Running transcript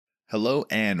Hello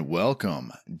and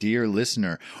welcome, dear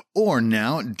listener, or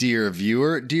now, dear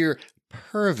viewer, dear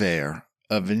purveyor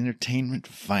of entertainment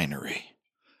finery.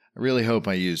 I really hope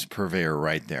I used purveyor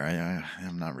right there.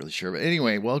 I'm not really sure. But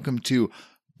anyway, welcome to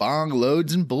Bong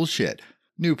Loads and Bullshit,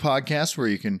 new podcast where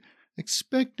you can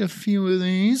expect a few of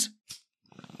these.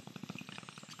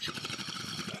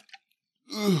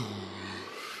 And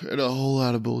a whole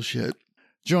lot of bullshit.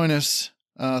 Join us,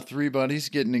 three buddies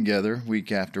getting together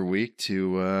week after week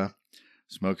to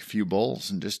smoke a few bowls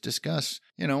and just discuss,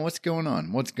 what's going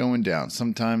on, what's going down.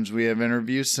 Sometimes we have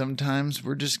interviews. Sometimes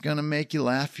we're just going to make you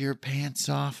laugh your pants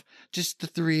off. Just the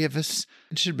three of us.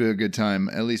 It should be a good time,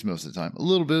 at least most of the time. A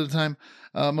little bit of the time.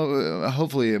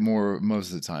 Hopefully more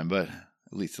most of the time, but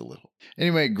at least a little.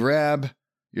 Anyway, grab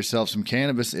yourself some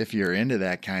cannabis if you're into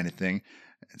that kind of thing.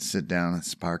 And sit down and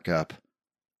spark up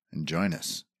and join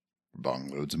us for Bong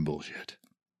Loads and Bullshit.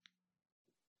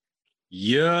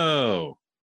 Yo.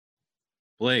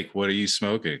 Blake, what are you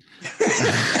smoking?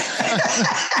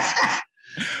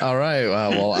 All right.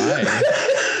 Well,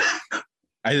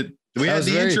 we had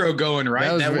the intro going,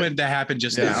 right? That happened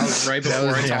just now, right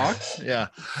before I talked. Yeah.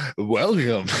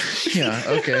 Welcome. Yeah.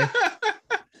 Okay.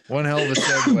 One hell of a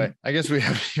segue. I guess we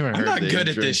haven't even heard. I'm not good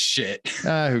at this shit.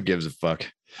 Who gives a fuck?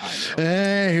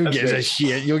 Who gives a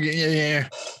shit? You'll get yeah.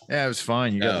 It was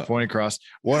fine. You got the point across.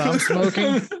 What I'm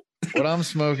smoking. What I'm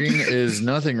smoking is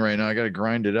nothing right now. I got to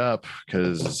grind it up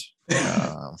because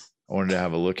I wanted to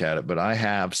have a look at it. But I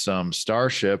have some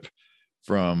Starship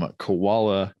from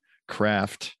Koala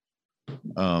Craft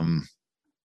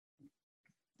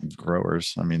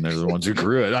growers. I mean, they're the ones who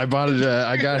grew it. I bought it.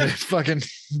 I got it at fucking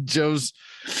Joe's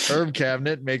herb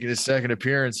cabinet, making his second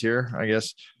appearance here, I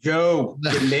guess. Joe,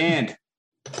 demand.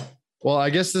 Well,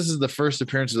 I guess this is the first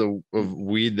appearance of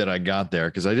weed that I got there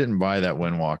because I didn't buy that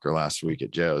Windwalker last week at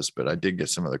Joe's, but I did get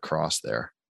some of the cross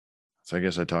there. So I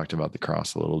guess I talked about the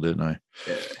cross a little, didn't I?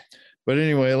 Yeah. But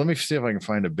anyway, let me see if I can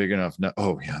find a big enough.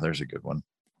 Oh, yeah, there's a good one.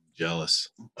 Jealous.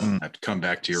 I have to come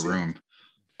back to your room.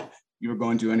 You were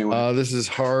going to anyway. This is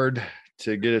hard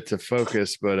to get it to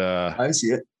focus, but I see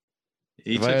it.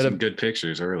 He took some good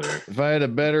pictures earlier. If I had a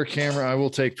better camera, I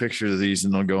will take pictures of these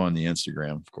and they'll go on the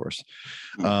Instagram, of course.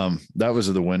 That was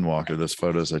of the Windwalker, those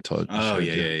photos I told you. Oh,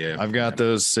 yeah. I've got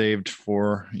those saved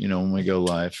for, when we go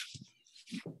live.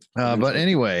 But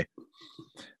anyway,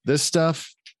 this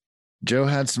stuff, Joe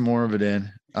had some more of it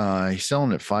in. He's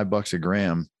selling it $5 a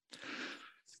gram.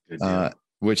 Good deal.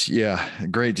 Which, yeah,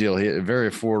 great deal. Very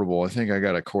affordable. I think I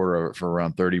got a quarter of it for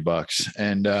around $30.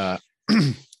 And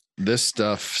this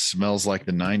stuff smells like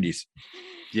the 90s.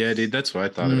 Yeah, dude, that's what I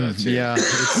thought about too. Yeah, it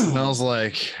smells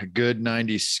like good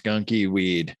 90s skunky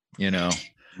weed,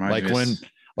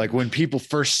 like when people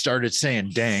first started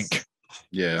saying dank.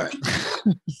 Yeah.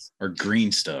 Or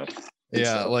green stuff.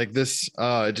 Yeah, like this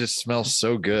it just smells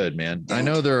so good, man. I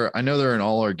know they're an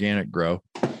all organic grow.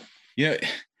 Yeah.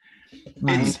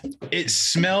 It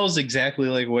smells exactly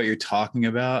like what you're talking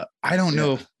about. I don't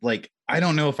know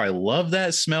if I love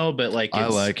that smell, but I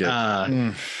like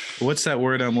it. What's that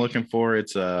word I'm looking for?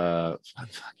 It's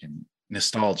fucking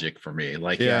nostalgic for me.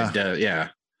 Like, it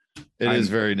is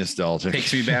very nostalgic.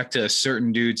 Takes me back to a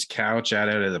certain dude's couch out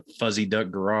of the Fuzzy Duck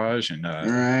garage. And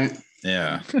right.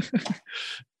 Yeah.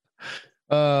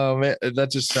 Man, that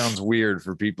just sounds weird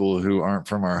for people who aren't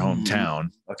from our hometown.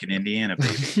 Fucking Indiana,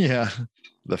 baby. Yeah.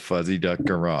 The Fuzzy Duck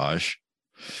garage.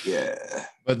 Yeah.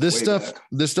 But this stuff,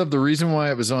 the reason why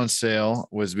it was on sale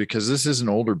was because this is an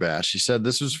older batch. She said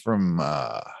this was from,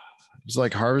 it was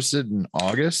like harvested in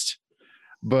August.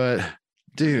 But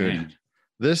dude,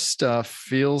 this stuff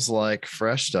feels like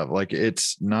fresh stuff. Like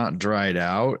it's not dried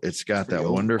out. It's got that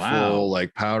wonderful,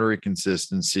 like powdery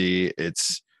consistency.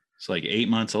 It's like 8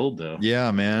 months old though.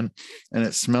 Yeah, man. And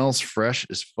it smells fresh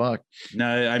as fuck.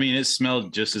 No, I mean, it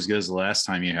smelled just as good as the last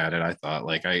time you had it. I thought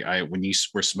like when you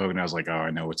were smoking, I was like, oh,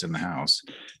 I know what's in the house.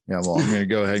 Yeah. Well, I'm going to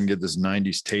go ahead and get this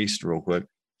 90s taste real quick.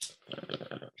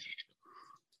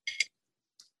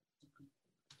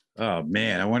 Oh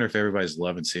man. I wonder if everybody's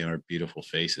loving seeing our beautiful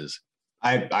faces.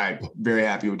 I'm very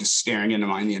happy with just staring into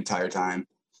mine the entire time.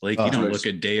 Like you don't look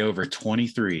a day over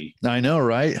 23. I know,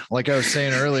 right? Like I was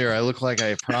saying earlier, I look like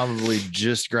I probably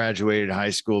just graduated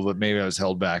high school, but maybe I was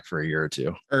held back for a year or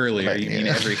two. Earlier, you mean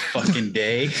every fucking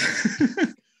day?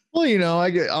 Well,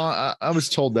 I was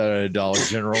told that at a Dollar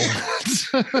General.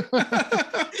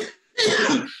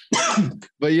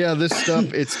 But yeah, this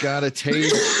stuff, it's got a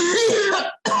taste.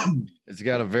 It's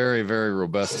got a very, very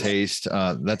robust taste.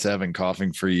 That's Evan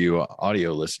coughing for you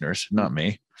audio listeners, not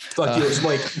me. Fuck you, it's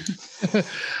like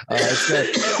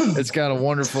it's got a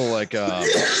wonderful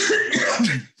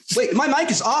Wait, my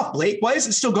mic is off, Blake. Why is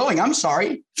it still going? I'm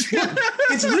sorry.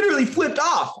 It's literally flipped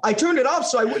off. I turned it off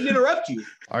so I wouldn't interrupt you.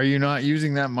 Are you not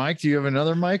using that mic? Do you have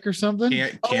another mic or something?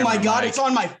 Oh my God, it's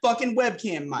on my fucking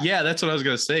webcam mic. Yeah, that's what I was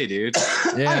going to say, dude.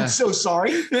 Yeah. I'm so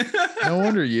sorry. No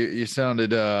wonder you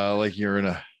sounded like you're in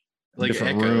a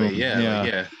different echoey. room.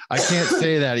 Yeah. I can't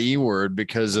say that E word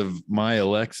because of my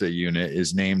Alexa unit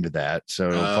is named that. So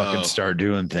it'll fucking start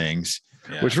doing things,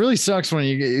 which really sucks when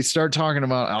you start talking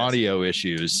about audio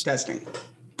issues. Testing.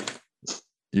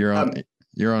 You're on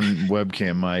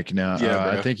webcam mic now.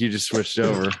 I think you just switched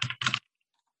over.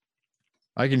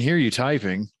 I can hear you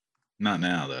typing. Not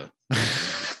now, though.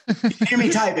 Hear me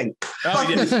typing. Oh,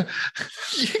 yeah.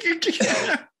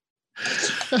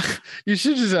 You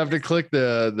should just have to click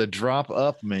the drop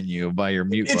up menu by your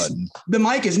mute button. The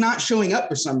mic is not showing up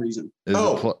for some reason.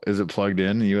 Is it plugged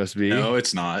in USB? No,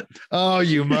 it's not. Oh,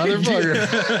 you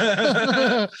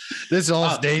motherfucker. This all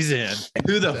stays in.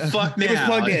 Who the fuck now? It was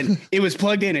plugged in. It was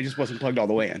plugged in. It just wasn't plugged all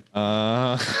the way in.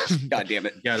 God damn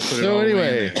it. You gotta put it so all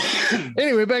anyway,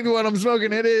 the way back to what I'm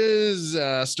smoking. It is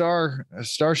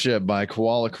Starship by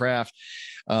Koala Craft.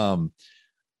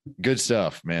 Good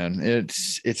stuff, man.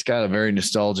 It's got a very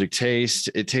nostalgic taste.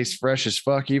 It tastes fresh as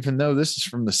fuck, even though this is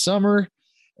from the summer,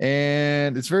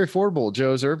 and it's very affordable.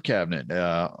 Joe's Herb Cabinet.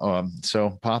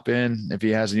 So pop in if he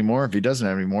has any more. If he doesn't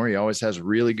have any more, he always has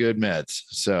really good meds,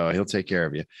 so he'll take care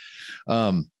of you.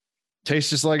 Tastes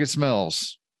just like it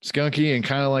smells, skunky and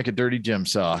kind of like a dirty gym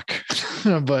sock.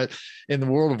 But in the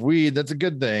world of weed, that's a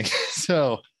good thing.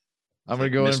 So I'm gonna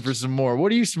go in for some more.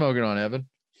 What are you smoking on, Evan?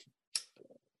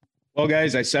 Well,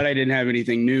 guys, I said I didn't have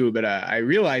anything new, but I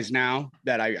realize now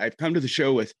that I've come to the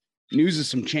show with news of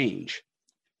some change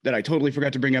that I totally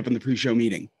forgot to bring up in the pre-show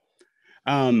meeting.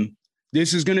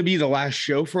 This is going to be the last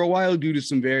show for a while due to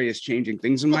some various changing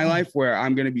things in my life where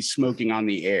I'm going to be smoking on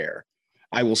the air.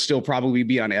 I will still probably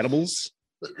be on edibles,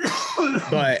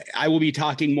 but I will be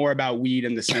talking more about weed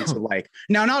in the sense of like,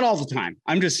 now, not all the time.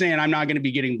 I'm just saying I'm not going to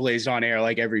be getting blazed on air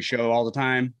like every show all the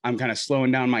time. I'm kind of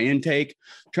slowing down my intake,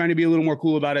 trying to be a little more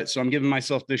cool about it. So I'm giving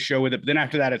myself this show with it. But then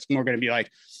after that, it's more going to be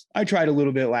like, I tried a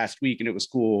little bit last week and it was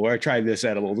cool, or I tried this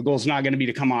edible. The goal is not going to be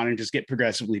to come on and just get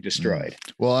progressively destroyed.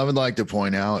 Well, I would like to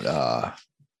point out,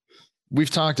 we've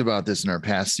talked about this in our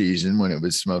past season when it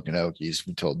was Smoking Okies.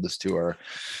 We told this to our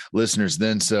listeners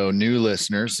then. So new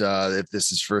listeners, if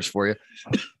this is first for you,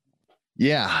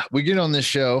 we get on this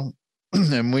show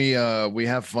and we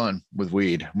have fun with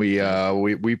weed. We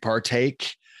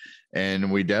partake,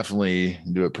 and we definitely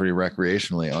do it pretty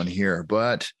recreationally on here.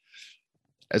 But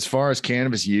as far as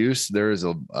cannabis use, there is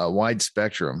a wide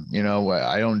spectrum. You know,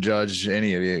 I don't judge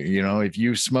any of you. You know, if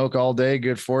you smoke all day,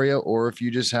 good for you. Or if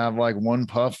you just have like one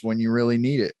puff when you really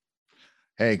need it,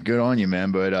 hey, good on you,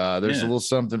 man. But there's a little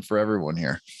something for everyone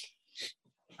here.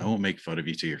 I won't make fun of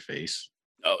you to your face.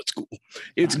 Oh, it's cool.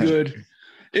 It's good.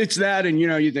 It's that. And,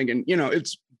 you're thinking,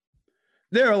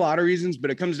 there are a lot of reasons,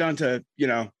 but it comes down to,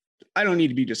 I don't need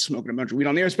to be just smoking a bunch of weed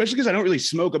on the air, especially because I don't really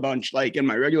smoke a bunch like in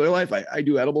my regular life. I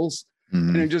do edibles.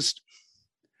 Mm-hmm. And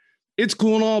it's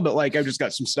cool and all, but like I've just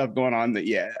got some stuff going on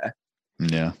that,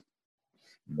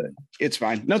 but it's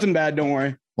fine. Nothing bad. Don't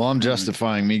worry. Well, I'm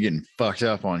justifying me getting fucked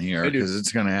up on here because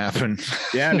it's going to happen.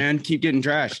 Yeah, man. Keep getting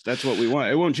trashed. That's what we want.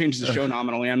 It won't change the show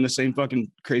nominally. I'm the same fucking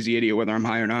crazy idiot, whether I'm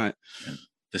high or not.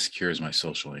 This cures my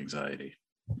social anxiety.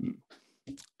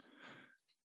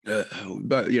 But,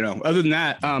 other than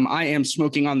that, I am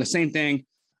smoking on the same thing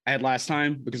I had last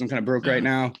time because I'm kind of broke right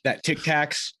now. That Tic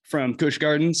Tacs from Kush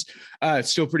Gardens.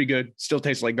 It's still pretty good. Still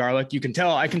tastes like garlic. I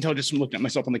can tell just from looking at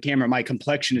myself on the camera, my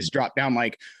complexion has dropped down.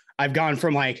 Like I've gone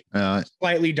from like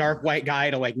slightly dark white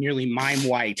guy to like nearly mime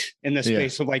white in the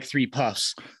space of like 3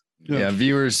 puffs. Yeah.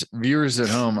 Viewers at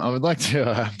home, I would like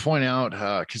to point out,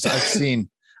 cause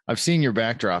I've seen your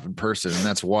backdrop in person and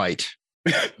that's white.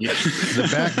 The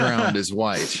background is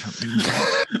white.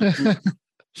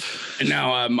 And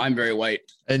now I'm very white.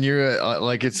 And you're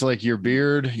it's like your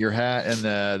beard, your hat,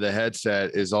 and the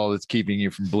headset is all that's keeping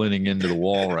you from blending into the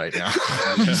wall right now.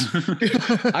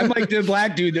 I'm like the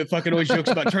black dude that fucking always jokes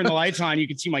about turn the lights on. You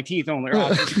can see my teeth only.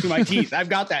 You can see my teeth. I've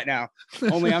got that now.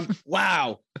 Only I'm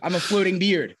a floating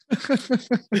beard.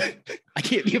 I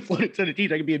can't be a floating set of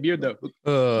teeth. I can be a beard though.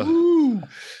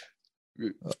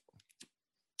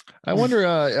 I wonder,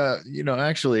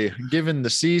 actually, given the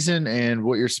season and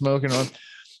what you're smoking on,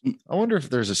 I wonder if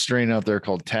there's a strain out there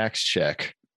called Tax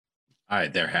Check. All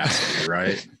right, there has to be,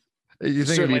 right? You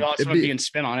think certainly lots of being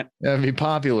spin on it. It'd be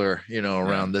popular,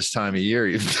 around this time of year.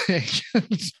 You think?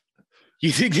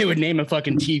 You think they would name a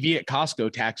fucking TV at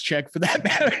Costco Tax Check for that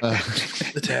matter?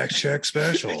 The Tax Check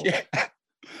special. Yeah.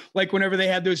 Like whenever they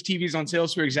had those TVs on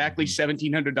sales for exactly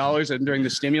 $1,700 and during the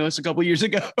stimulus a couple years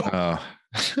ago. Oh.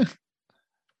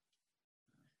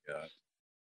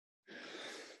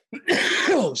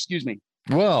 Oh, excuse me.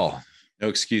 Well, No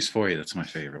excuse for you. That's my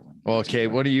favorite one. okay.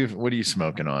 What are you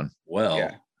smoking on? Well,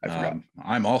 Yeah, I forgot.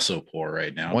 I'm also poor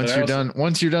right now. Once but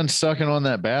you're done sucking on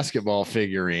that basketball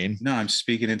figurine. No, I'm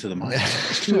speaking into the mic.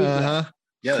 Uh-huh.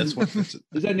 Yeah, that's what. Is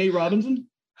that Nate Robinson?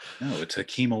 No, it's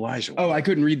Hakeem Elijah. Oh, I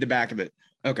couldn't read the back of it.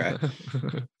 Okay.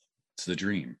 It's the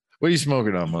dream. What are you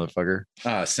smoking on, motherfucker?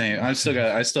 Same. I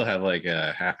still have like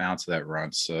a half ounce of that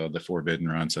runts. So the Forbidden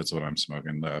Runts. That's what I'm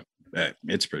smoking.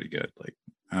 It's pretty good. Like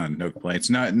no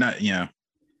complaints. Not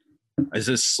It's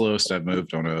the slowest I've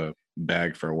moved on a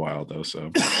bag for a while though.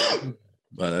 So,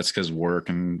 but that's because work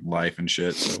and life and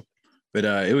shit. So, but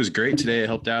it was great today. I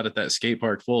helped out at that skate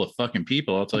park full of fucking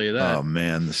people. I'll tell you that. Oh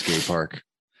man, the skate park.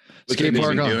 Skate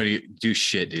park do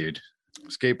shit, dude.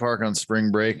 Skate park on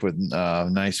spring break with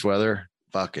nice weather.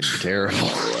 Fucking terrible.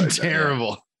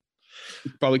 Terrible.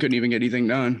 Probably couldn't even get anything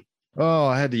done. Oh,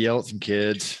 I had to yell at some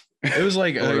kids. It was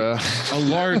like a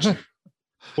large.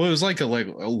 Well, it was like a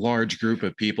large group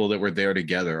of people that were there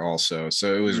together also.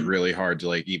 So it was really hard to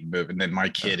like even move. And then my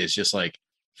kid is just like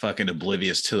fucking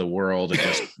oblivious to the world and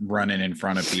just running in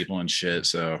front of people and shit.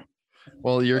 So,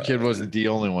 well, your kid wasn't the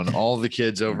only one. All the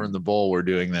kids over in the bowl were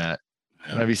doing that.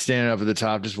 And I'd be standing up at the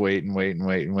top, just waiting.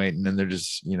 And then they're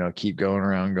just, keep going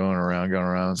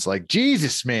around. It's like,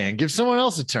 Jesus, man, give someone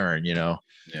else a turn, Yeah.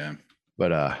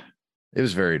 But it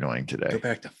was very annoying today. Go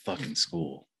back to fucking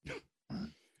school.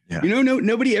 Yeah.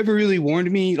 Nobody ever really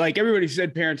warned me. Like everybody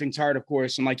said, parenting's hard, of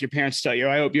course. And like your parents tell you,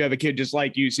 I hope you have a kid just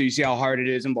like you. So you see how hard it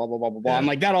is and blah, blah, blah, blah, blah. Yeah. I'm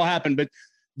like, that'll happen. But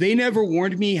they never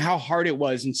warned me how hard it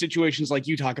was in situations like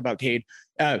you talk about, Cade,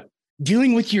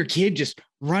 dealing with your kid just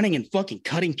running and fucking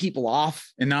cutting people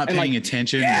off and not paying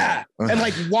attention. Yeah. And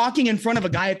like walking in front of a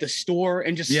guy at the store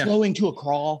and just slowing to a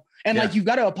crawl. And like, you've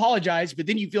got to apologize, but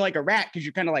then you feel like a rat because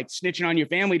you're kind of like snitching on your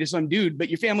family to some dude, but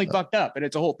your family fucked up and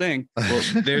it's a whole thing. Well,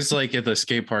 there's like at the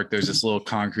skate park, there's this little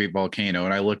concrete volcano.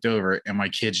 And I looked over and my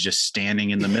kid's just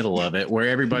standing in the middle of it where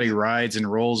everybody rides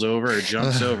and rolls over or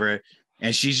jumps over it.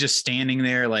 And she's just standing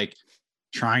there, like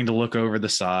trying to look over the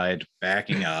side,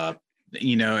 backing up,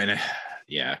 and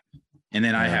yeah. And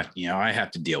then I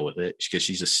have to deal with it because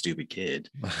she's a stupid kid.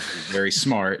 She's very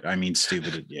smart. I mean,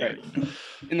 stupid. Yeah. Right.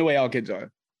 In the way all kids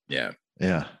are. Yeah.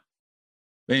 Yeah.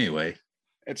 But anyway.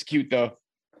 It's cute though.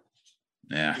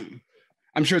 Yeah.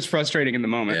 I'm sure it's frustrating in the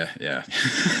moment. Yeah.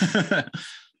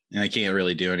 And I can't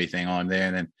really do anything on there.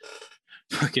 And then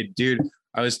fucking dude,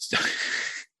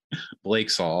 Blake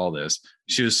saw all this.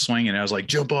 She was swinging. And I was like,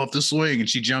 jump off the swing. And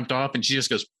she jumped off and she just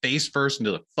goes face first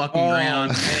into the fucking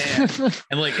ground. Man.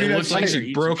 And like, it looks like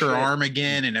she broke her arm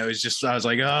again. And I was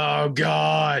like, oh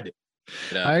God.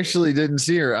 I actually didn't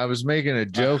see her. I was making a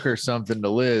joke or something to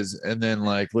Liz. And then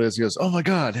like Liz goes, oh my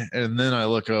God. And then I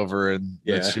look over and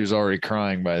she was already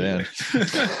crying by then.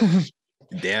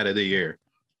 Dad of the year.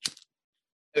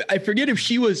 I forget if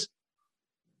she was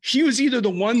either the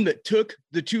one that took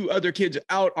the two other kids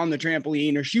out on the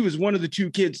trampoline or she was one of the two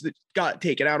kids that got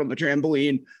taken out on the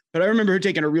trampoline. But I remember her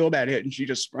taking a real bad hit and she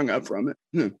just sprung up from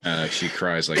it. She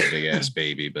cries like a big ass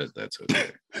baby, but that's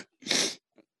okay.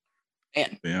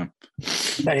 Man, yeah,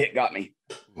 that hit got me.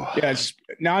 Yeah,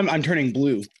 now I'm turning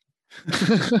blue.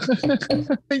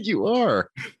 You are.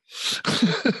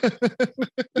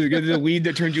 The weed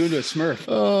that turned you into a Smurf.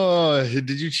 Oh, did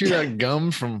you chew that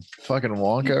gum from fucking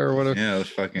Wonka or whatever? Yeah,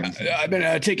 fucking. I've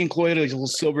been taking colloidal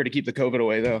silver to keep the COVID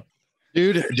away, though.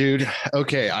 Dude.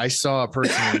 Okay, I saw a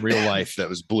person in real life that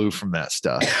was blue from that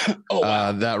stuff. Oh,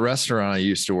 wow. That restaurant I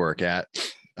used to work at,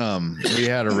 we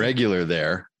had a regular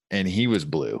there, and he was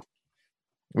blue.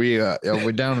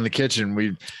 We're down in the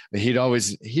kitchen. He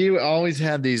always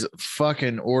had these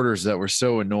fucking orders that were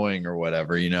so annoying or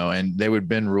whatever, and they would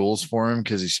bend rules for him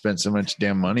because he spent so much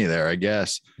damn money there, I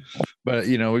guess. But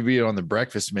we'd be on the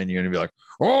breakfast menu and he'd be like,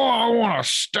 oh, I want a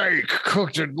steak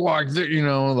cooked it like that,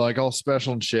 like all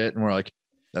special and shit. And we're like,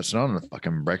 that's not on the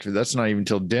fucking breakfast. That's not even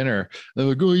till dinner. They're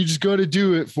like, oh, you just got to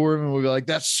do it for him. And we'd be like,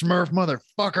 that Smurf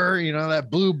motherfucker, that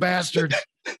blue bastard.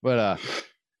 But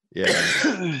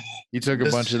yeah, he took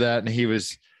a bunch of that, and he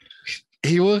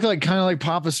looked like kind of like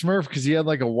Papa Smurf because he had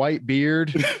like a white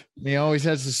beard. And he always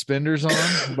had suspenders on,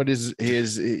 but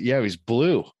he's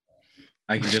blue.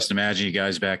 I can just imagine you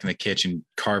guys back in the kitchen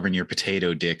carving your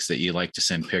potato dicks that you like to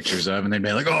send pictures of, and they'd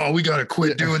be like, "Oh, we got to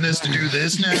quit doing this to do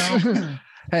this now."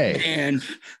 Hey, and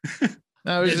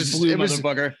no, it was blue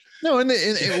motherfucker. No,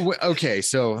 okay.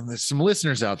 So there's some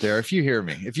listeners out there, if you hear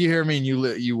me and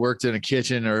you worked in a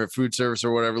kitchen or a food service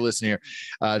or whatever, listen here,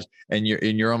 and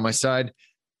you're on my side,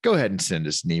 go ahead and send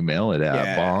us an email at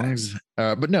Yeah. bongs.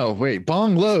 But no, wait,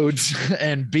 bongloads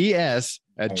and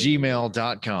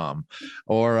bs@gmail.com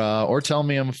or tell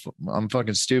me I'm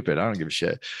fucking stupid. I don't give a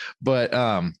shit. But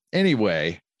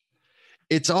anyway,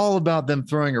 it's all about them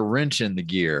throwing a wrench in the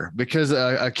gear because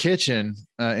a kitchen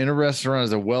in a restaurant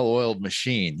is a well-oiled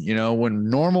machine. You know, when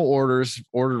normal orders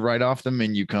ordered right off the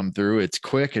menu come through, it's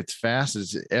quick, it's fast,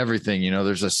 it's everything. You know,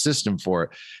 there's a system for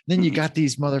it. Then you got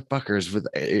these motherfuckers with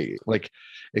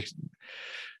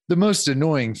the most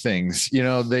annoying things, you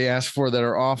know, they ask for that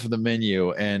are off of the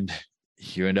menu, and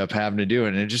you end up having to do it.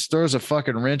 And it just throws a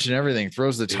fucking wrench in everything,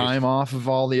 throws the time off of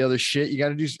all the other shit you got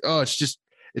to do. Oh,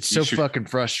 it's so fucking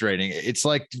frustrating. It's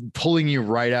like pulling you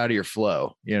right out of your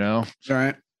flow, you know? All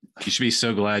right. You should be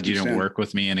so glad you didn't work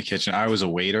with me in a kitchen. I was a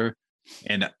waiter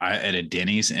and at a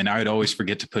Denny's, and I would always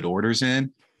forget to put orders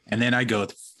in. And then I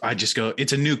just go,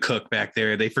 it's a new cook back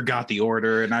there. They forgot the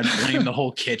order, and I'd blame the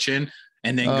whole kitchen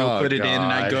and then go put it in.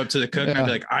 And I'd go up to the cook and I'd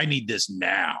be like, I need this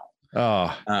now.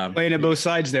 Playing at both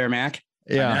sides there, Mac.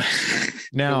 Yeah.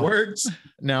 Now it works.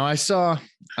 Now I saw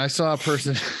a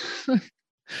person.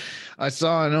 I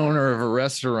saw an owner of a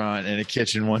restaurant in a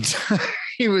kitchen one time.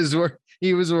 he was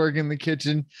working the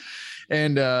kitchen,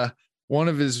 and one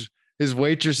of his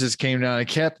waitresses came down and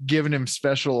kept giving him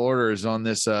special orders on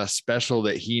this special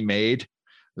that he made.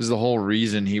 This is the whole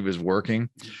reason he was working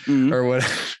or what.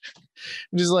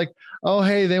 Just like, oh,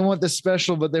 hey, they want the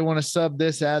special, but they want to sub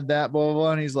this, add that, blah, blah,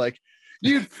 blah. And he's like,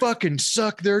 you'd fucking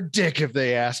suck their dick if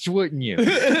they asked, wouldn't you? You'd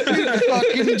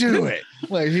fucking do it.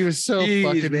 Like, he was so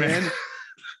fucking mad.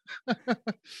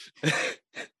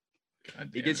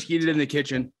 It gets heated in the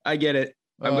kitchen. I get it.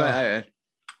 I'm glad.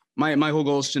 My whole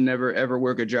goal is to never ever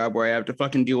work a job where I have to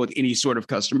fucking deal with any sort of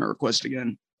customer request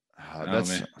again.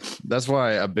 That's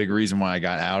why a big reason why I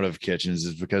got out of kitchens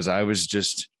is because I was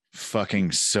just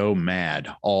fucking so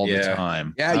mad all the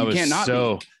time. Yeah, you can't not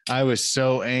be. I was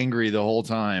so angry the whole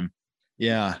time.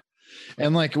 Yeah.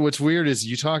 And like, what's weird is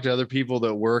you talk to other people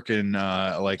that work in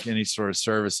like any sort of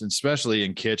service, and especially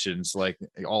in kitchens, like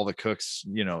all the cooks,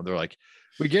 you know, they're like,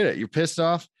 we get it. You're pissed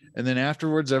off. And then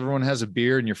afterwards, everyone has a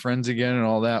beer and you're friends again and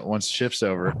all that once shift's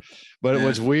over. But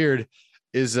what's weird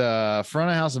is front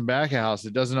of house and back of house,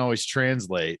 it doesn't always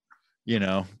translate, you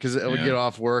know, because it would get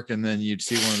off work and then you'd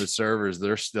see one of the servers,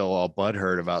 they're still all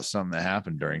butthurt about something that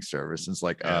happened during service. And it's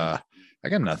like, I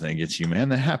got nothing against you, man.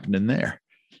 That happened in there,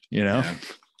 you know?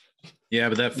 Yeah,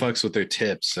 but that fucks with their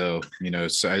tips. So, you know,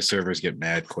 servers get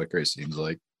mad quicker, it seems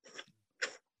like.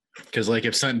 Because, like,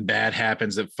 if something bad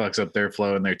happens that fucks up their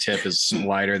flow and their tip is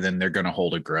lighter, then they're going to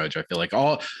hold a grudge. I feel like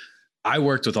I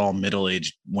worked with all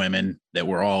middle-aged women that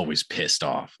were always pissed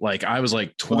off. Like, I was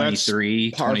like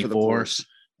 23, 24,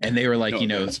 and they were like,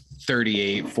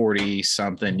 38, 40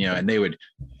 something, you know, and they would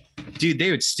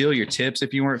steal your tips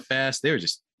if you weren't fast. They were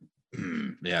just,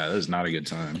 that was not a good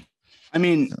time. I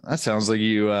mean, that sounds like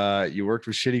you worked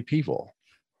with shitty people.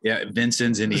 Yeah,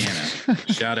 Vincent's, Indiana.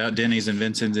 Shout out Denny's in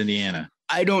Vincent's, Indiana.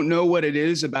 I don't know what it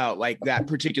is about like that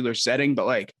particular setting, but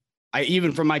like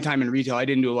even from my time in retail, I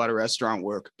didn't do a lot of restaurant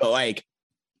work, but like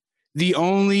the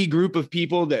only group of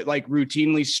people that like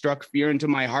routinely struck fear into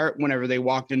my heart whenever they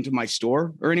walked into my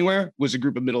store or anywhere was a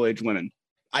group of middle-aged women.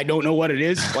 I don't know what it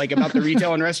is like about the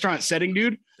retail and restaurant setting,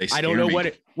 dude. I don't know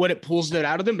what it pulls that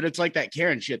out of them, but it's like that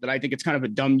Karen shit that I think it's kind of a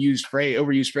dumb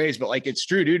overused phrase, but like it's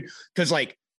true, dude. Cause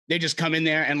like they just come in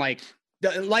there and like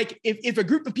if a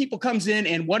group of people comes in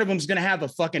and one of them's going to have a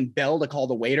fucking bell to call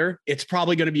the waiter, it's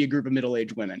probably going to be a group of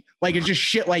middle-aged women. Like it's just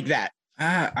shit like that.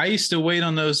 I used to wait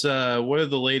on those. What are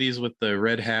the ladies with the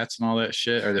red hats and all that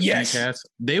shit, or the pink hats?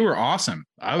 They were awesome.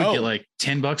 I would get like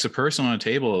 $10 a person on a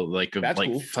table, like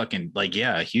cool. Fucking like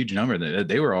a huge number.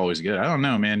 They were always good. I don't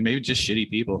know, man. Maybe just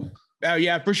shitty people. Oh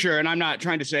yeah, for sure. And I'm not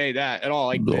trying to say that at all.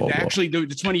 Like actually,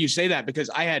 it's funny you say that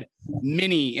because I had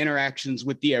many interactions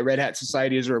with the Red Hat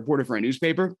Society as a reporter for a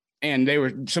newspaper, and they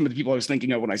were some of the people I was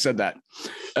thinking of when I said that.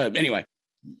 Anyway.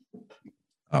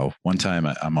 Oh, one time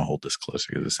I'm gonna hold this closer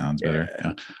because it sounds better.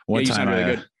 Yeah. One time,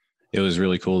 really good. It was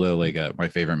really cool though. Like my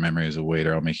favorite memory as a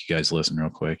waiter, I'll make you guys listen real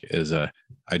quick. Is I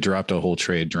dropped a whole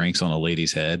tray of drinks on a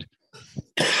lady's head,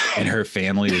 and her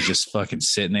family was just fucking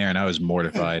sitting there, and I was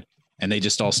mortified. And they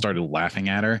just all started laughing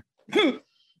at her.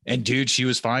 And dude, she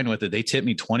was fine with it. They tipped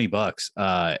me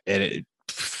 $20. And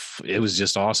it was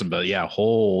just awesome. But yeah,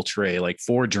 whole tray, like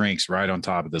 4 drinks right on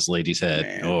top of this lady's head.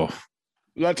 Man. Oh,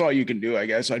 that's all you can do, I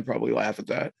guess. I'd probably laugh at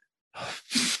that.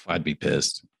 I'd be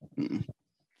pissed.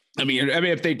 I mean,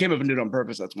 if they came up and did it on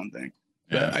purpose, that's one thing.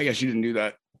 Yeah. But I guess you didn't do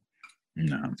that.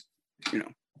 No.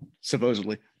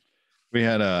 Supposedly. We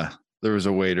had there was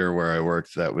a waiter where I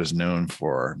worked that was known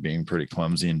for being pretty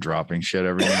clumsy and dropping shit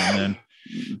every now and then.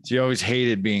 So you always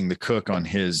hated being the cook on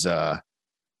his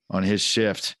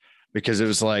shift because it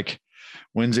was like,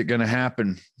 when's it going to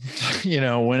happen?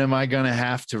 When am I going to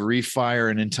have to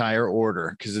refire an entire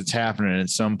order? Because it's happening at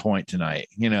some point tonight,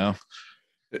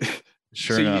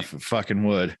 Sure enough, it fucking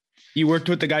would. You worked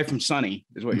with the guy from Sunny,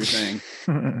 is what you're saying.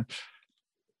 And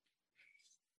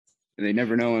they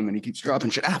never know him, and he keeps dropping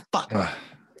shit. Fuck.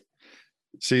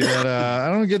 See that?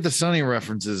 I don't get the Sunny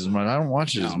references as much. I don't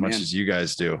watch it as much as you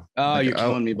guys do. Oh, you're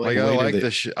killing me, Blake.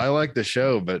 I like the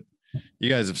show, but you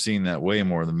guys have seen that way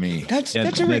more than me. That's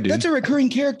a recurring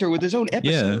character with his own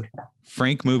episode. Yeah,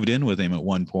 Frank moved in with him at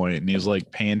one point, and he was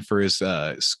like paying for his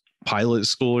pilot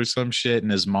school or some shit,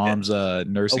 and his mom's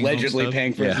nursing allegedly home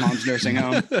paying for his mom's nursing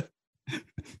home.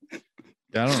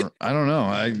 I don't know.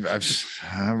 I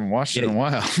haven't watched it in a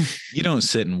while. You don't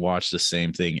sit and watch the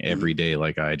same thing every day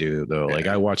like I do, though. Like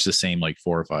I watch the same 4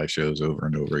 or 5 shows over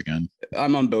and over again.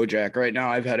 I'm on BoJack right now.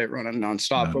 I've had it running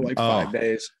nonstop for 5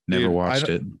 days. Never watched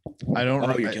it. I don't.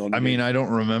 I don't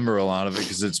remember a lot of it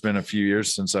because it's been a few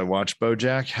years since I watched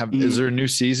BoJack. Is there a new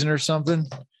season or something?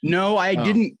 No, I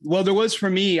didn't. Well, there was for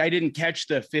me. I didn't catch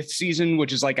the 5th season,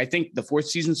 which is I think the 4th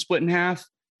season split in half.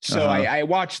 So I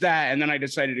watched that, and then I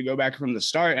decided to go back from the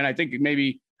start. And I think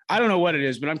maybe, I don't know what it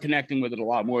is, but I'm connecting with it a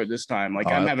lot more this time.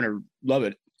 I'm having to love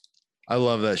it. I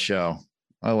love that show.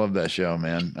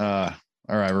 Man.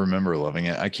 Or I remember loving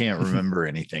it. I can't remember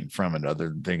anything from it other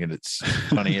than thinking it's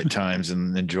funny at times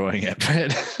and enjoying it.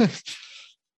 But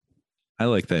I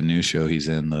like that new show he's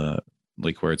in,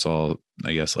 where it's all,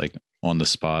 I guess, on the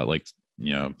spot,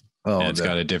 and it's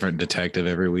got a different detective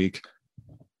every week.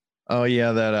 Oh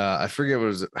yeah, that I forget what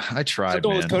was it. I tried. Is that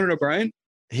with Conan O'Brien?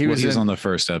 He was on the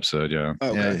first episode. Yeah.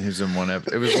 Okay. Yeah, he was in one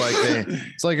episode. It was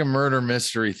it's like a murder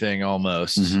mystery thing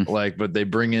almost. Mm-hmm. But they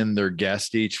bring in their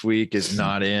guest each week is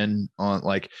not in on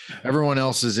everyone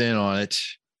else is in on it.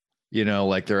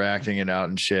 They're acting it out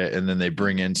and shit, and then they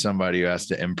bring in somebody who has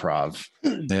to improv.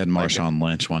 They had Marshawn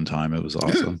Lynch one time. It was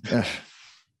awesome.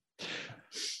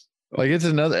 That's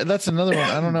another one.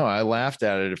 I don't know. I laughed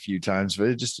at it a few times, but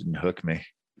it just didn't hook me.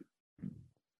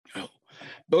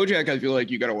 BoJack, I feel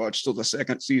like you got to watch till the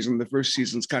 2nd season. The first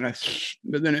season's kind of,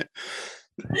 but then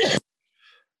it.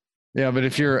 Yeah, but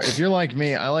if you're like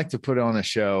me, I like to put on a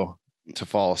show to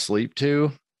fall asleep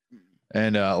to,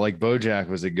 and BoJack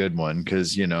was a good one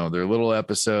because they're little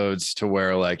episodes to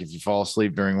where if you fall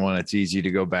asleep during one, it's easy to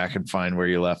go back and find where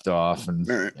you left off, and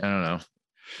I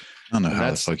don't know how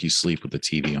the fuck you sleep with the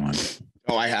TV on.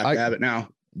 Oh, I have to have it now,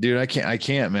 dude. I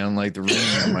can't, man. The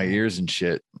ringing in my ears and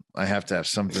shit. I have to have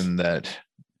something that.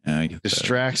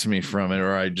 Distracts me from it,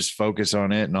 or I just focus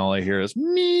on it and all I hear is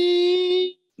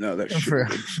me. No, that's true.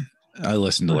 I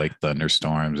listen to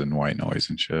thunderstorms and white noise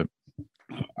and shit.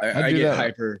 I get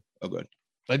hyper. Oh, good.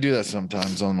 I do that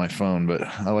sometimes on my phone, but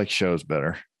I like shows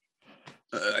better.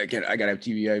 I gotta have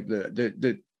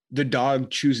TV. The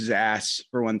dog chooses ass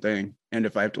for one thing, and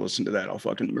if I have to listen to that, I'll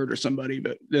fucking murder somebody.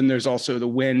 But then there's also the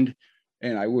wind,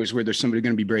 and I always worry there's somebody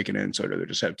going to be breaking in, so I'd rather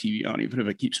just have TV on, even if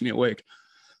it keeps me awake.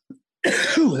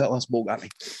 Ooh, that last bowl got me.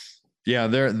 Yeah,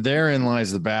 therein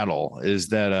lies the battle, is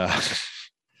that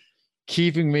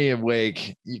keeping me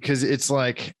awake, because it's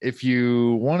if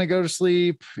you want to go to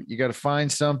sleep, you got to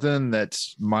find something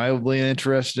that's mildly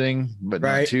interesting but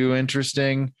not too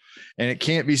interesting, and it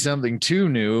can't be something too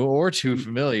new or too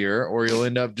familiar, or you'll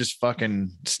end up just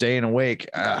fucking staying awake.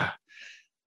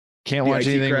 Can't watch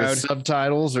anything with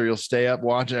subtitles, or you'll stay up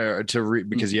watching to read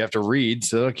because you have to read,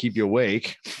 so it'll keep you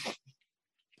awake.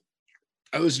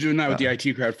 I was doing that with the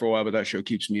IT Crowd for a while, but that show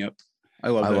keeps me up. I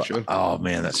love that show. Oh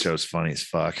man, that show's funny as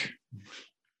fuck.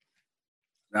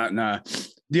 Nah.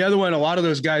 The other one, a lot of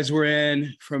those guys were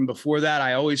in from before that.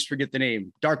 I always forget the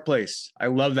name. Dark Place. I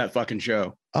love that fucking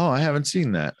show. Oh, I haven't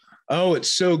seen that. Oh,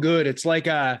 it's so good. It's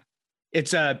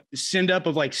it's a send up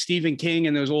of Stephen King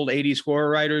and those old 80s horror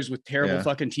writers with terrible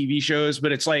fucking TV shows.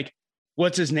 But it's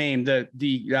what's his name? I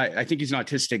think he's an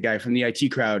autistic guy from the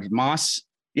IT Crowd. Moss.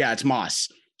 Yeah, it's Moss.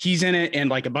 He's in it,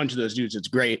 and a bunch of those dudes. It's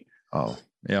great. Oh,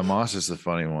 yeah. Moss is the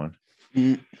funny one.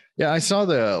 Mm-hmm. Yeah, I saw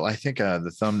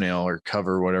the thumbnail or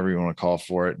cover, whatever you want to call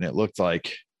for it. And it looked I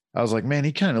was like, man,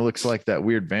 he kind of looks like that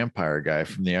weird vampire guy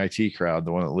from the IT Crowd,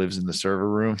 the one that lives in the server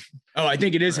room. Oh, I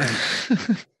think it is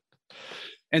him.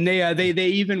 And they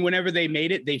even, whenever they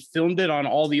made it, they filmed it on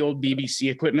all the old BBC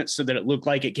equipment so that it looked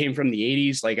like it came from the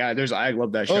 80s. I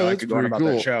love that show. I could go on about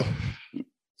that show.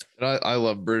 And I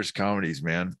love British comedies,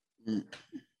 man.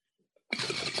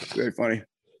 Very funny.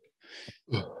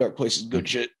 Dark Place is good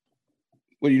shit.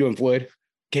 What are you doing, Floyd?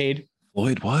 Cade?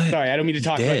 Floyd, what? Sorry, I don't mean to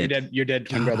talk about your dead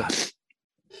twin brother.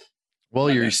 Well,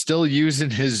 you're still using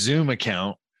his Zoom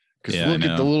account Because Yeah, I look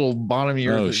at the know. little bottom of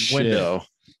your Oh, shit. window.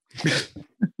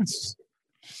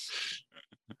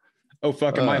 Oh,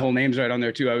 fucking my whole name's right on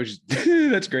there too. I was just,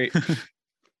 that's great.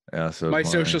 Yeah, so My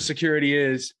it's social mine. security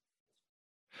is.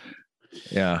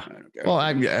 Yeah. I don't care. Well,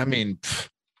 I mean,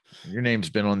 your name's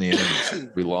been on the internet since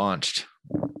we launched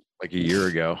like a year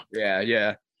ago.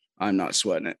 Yeah. I'm not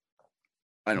sweating it.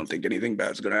 I don't think anything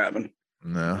bad's gonna happen.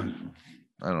 No,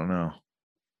 I don't know.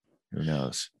 Who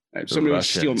knows? If The somebody would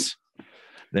steal Russians.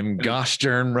 Them gosh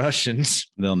darn Russians.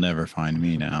 They'll never find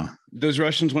me now. those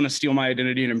Russians want to steal my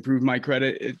identity and improve my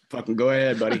credit. Fucking go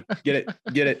ahead, buddy. Get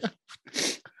it.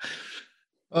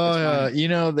 Oh, you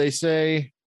know, they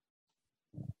say,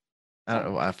 I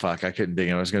don't know. Fuck, I couldn't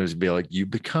think. I was going to be like, you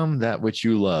become that which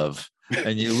you love.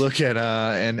 And you look at,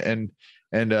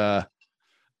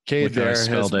 Cade Look how I there has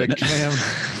spelled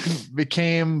it.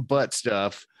 became butt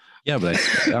stuff. Yeah, but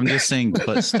I'm just saying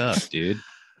butt stuff, dude.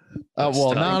 Well,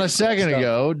 Stuff. not a second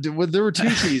ago. There were two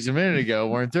T's a minute ago,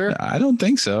 weren't there? I don't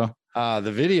think so.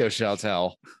 The video shall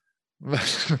tell.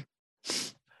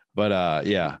 But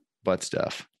yeah, butt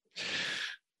stuff.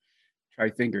 Try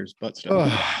fingers, butt stuff.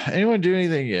 Oh, anyone do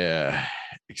anything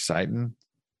exciting?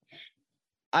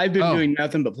 I've been doing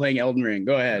nothing but playing Elden Ring.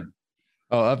 Go ahead.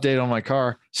 Oh, update on my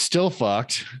car. Still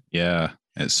fucked. Yeah,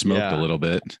 it smoked a little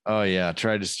bit. Oh yeah,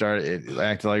 tried to start it. It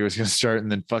acted like it was gonna start, and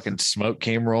then fucking smoke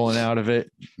came rolling out of it.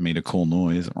 Made a cool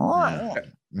noise. Yeah.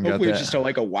 Got Hopefully it's that. just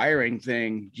like a wiring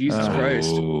thing. Jesus Oh. Christ.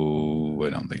 Oh, I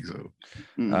don't think so.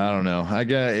 I don't know. I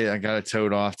got it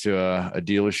towed off to a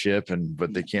dealership,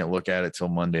 but they can't look at it till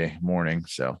Monday morning.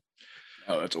 So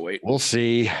Oh, that's a wait. we'll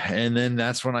see. And then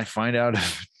that's when I find out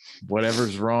if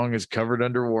whatever's wrong is covered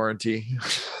under warranty.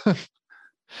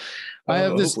 I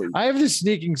have this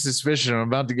sneaking suspicion I'm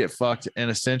about to get fucked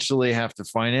and essentially have to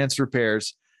finance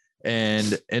repairs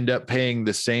and end up paying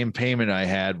the same payment I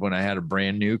had when I had a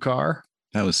brand new car.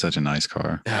 That was such a nice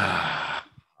car.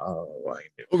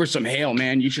 Over some hail,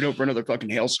 man. You should hope for another fucking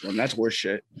hailstorm. That's worse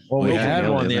shit. Well, we Yeah, had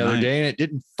one the other night. day and it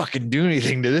didn't fucking do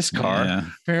anything to this car. Yeah,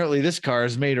 Apparently this car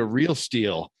is made of real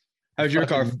steel. How's your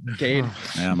car, Cade?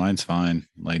 yeah, mine's fine.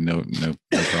 Like no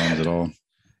problems at all.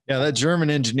 Yeah, that German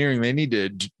engineering, they need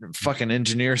to fucking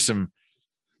engineer some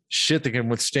shit that can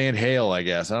withstand hail, I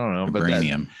guess. I don't know. But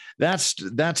Vibranium.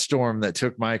 that storm that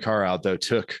took my car out, though,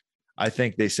 I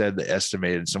think they said they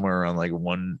estimated somewhere around like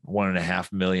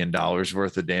 $1.5 million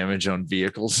worth of damage on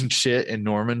vehicles and shit in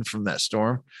Norman from that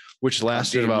storm, which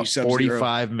lasted damn, about you Sub-Zero.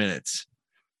 45 minutes.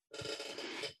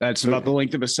 That's about the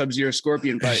length of a Sub-Zero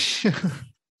Scorpion fight.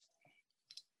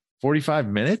 45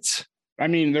 minutes? I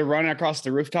mean, they're running across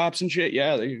the rooftops and shit.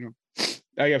 Yeah,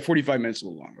 I got 45 minutes a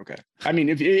little long. Okay. I mean,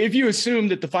 if you assume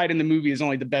that the fight in the movie is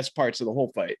only the best parts of the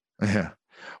whole fight. Yeah.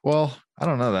 Well, I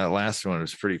don't know. That last one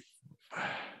was pretty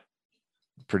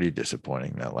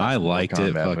disappointing. That last I liked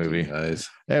it. Mortal Kombat Fuck movie. you guys.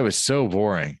 It was so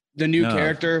boring. The new No.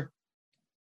 character.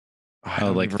 I Oh,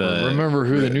 don't like the remember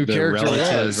who the new character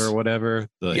relative was. or whatever.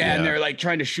 Yeah, and they're like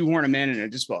trying to shoehorn him in, and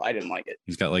I didn't like it.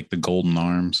 He's got like the golden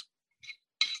arms.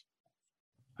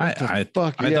 I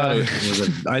Fuck I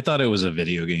yeah. thought it was a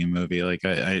video game movie. Like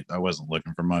I wasn't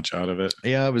looking for much out of it.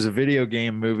 Yeah, it was a video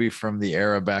game movie from the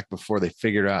era back before they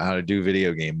figured out how to do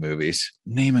video game movies.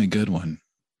 Name a good one.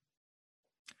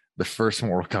 The first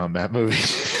Mortal Kombat movie.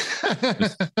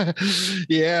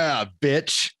 Yeah,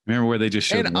 bitch. Remember where they just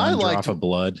showed And one I drop liked- of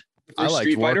blood? I First liked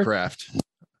Street Fighter? Warcraft.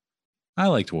 I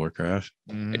liked Warcraft.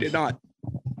 Mhm. I did not.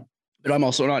 But I'm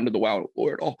also not into the WoW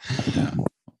lore at all. Yeah.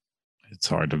 It's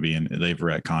hard to be in. They've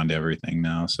retconned everything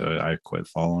now, so I quit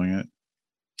following it.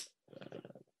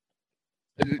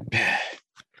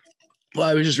 Well,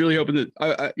 I was just really hoping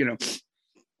that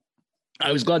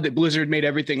I was glad that Blizzard made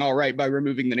everything all right by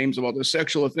removing the names of all those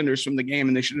sexual offenders from the game,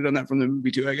 and they should have done that from the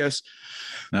movie too, I guess.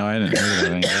 No, I didn't hear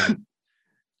of anything.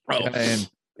 Yeah,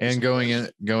 and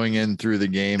going in through the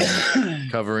game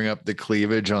and covering up the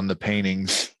cleavage on the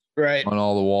paintings Right. on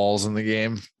all the walls in the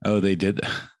game. Oh, they did.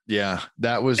 Yeah,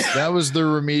 that was the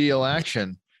remedial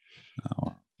action.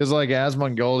 Oh, Because like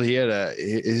Asmongold, he had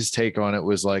his take on it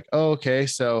was like, oh, okay,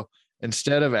 so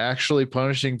instead of actually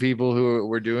punishing people who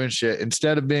were doing shit,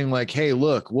 instead of being like, hey,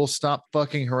 look, we'll stop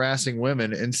fucking harassing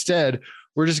women, instead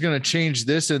we're just going to change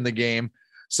this in the game,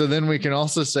 so then we can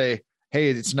also say, hey,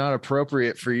 it's not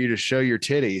appropriate for you to show your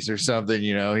titties or something.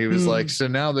 He was like, so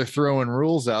now they're throwing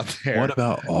rules out there. what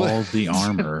about all the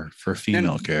armor for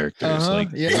female characters?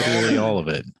 Like literally all of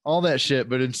it. All that shit,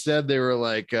 but instead they were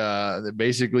like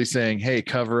basically saying, hey,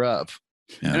 cover up.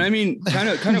 Yeah. And I mean, kind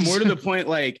of more to the point,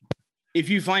 like, if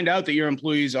you find out that your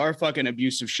employees are fucking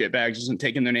abusive shitbags, isn't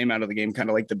taking their name out of the game, kind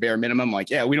of like the bare minimum, like,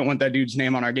 yeah, we don't want that dude's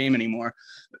name on our game anymore.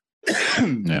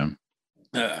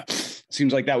 Yeah.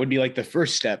 Seems like that would be like the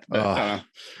first step. But, Hey,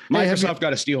 Microsoft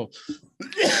got a steal.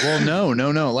 Well, no.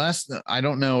 I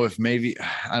don't know if maybe,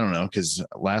 I don't know, because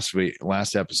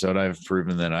last episode, I've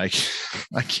proven that I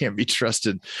can't be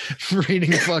trusted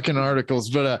reading fucking articles.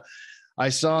 But I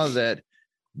saw that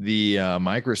the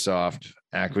Microsoft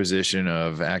acquisition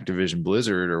of Activision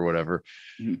Blizzard or whatever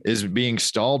is being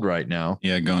stalled right now.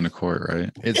 Yeah, going to court,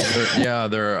 right?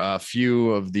 There are a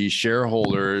few of the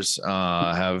shareholders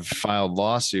have filed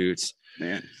lawsuits.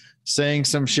 Man. Saying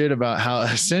some shit about how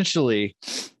essentially,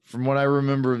 from what I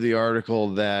remember of the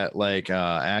article, that like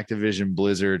Activision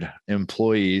Blizzard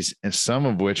employees, and some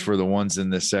of which were the ones in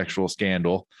this sexual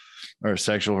scandal or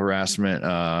sexual harassment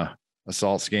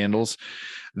assault scandals,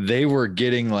 they were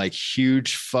getting like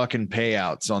huge fucking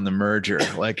payouts on the merger.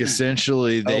 Like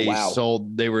essentially they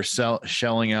were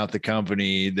shelling out the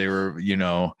company. They were,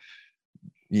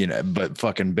 but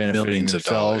fucking benefiting Millions of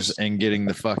themselves dollars. and getting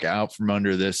the fuck out from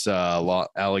under this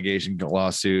allegation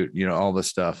lawsuit, all this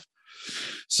stuff.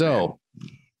 So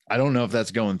I don't know if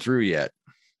that's going through yet.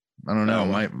 I don't know.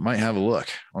 Might have a look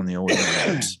on the old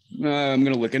internet. I'm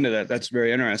going to look into that. That's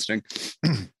very interesting.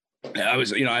 I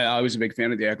was a big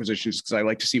fan of the acquisitions because I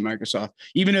like to see Microsoft,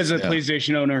 even as a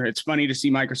PlayStation owner. It's funny to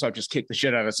see Microsoft just kick the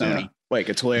shit out of Sony. Yeah. Like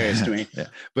it's hilarious to me. Yeah.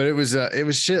 But it was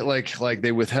shit like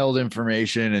they withheld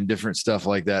information and different stuff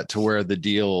like that to where the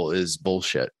deal is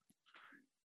bullshit.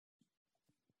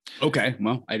 Okay,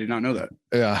 well, I did not know that.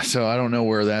 Yeah, so I don't know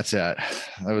where that's at.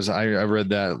 I read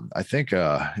that. I think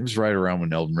it was right around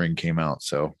when Elden Ring came out,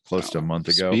 so close to a month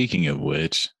ago. Speaking of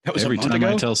which, every time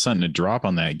I tell something to drop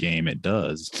on that game, it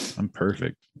does. I'm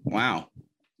perfect. Wow.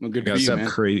 Well, good I got some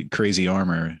crazy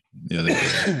armor the other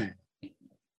day.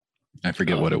 I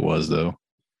forget what it was though.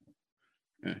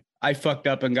 I fucked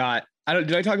up and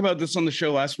did I talk about this on the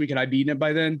show last week? Had I beaten it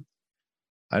by then?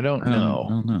 I don't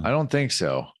know. I don't think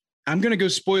so. I'm going to go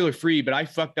spoiler free, but I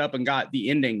fucked up and got the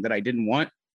ending that I didn't want.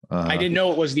 I didn't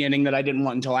know it was the ending that I didn't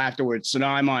want until afterwards. So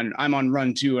now I'm on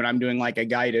run 2 and I'm doing like a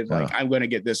guided, I'm going to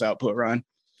get this output run.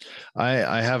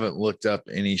 I haven't looked up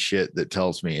any shit that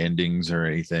tells me endings or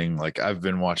anything. Like I've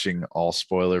been watching all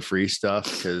spoiler free stuff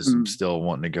because I'm still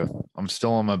wanting to go. I'm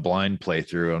still on my blind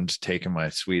playthrough. I'm just taking my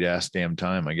sweet ass damn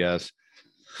time, I guess.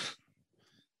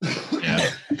 Yeah.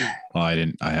 Well,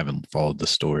 I haven't followed the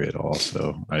story at all.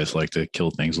 So I just like to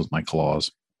kill things with my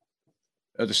claws.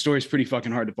 The story's pretty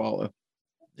fucking hard to follow.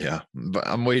 Yeah. But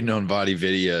I'm waiting on Vadi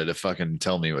Vidya to fucking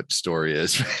tell me what the story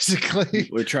is, basically.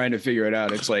 We're trying to figure it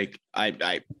out. It's like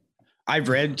I've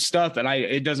read stuff and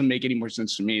it doesn't make any more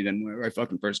sense to me than when I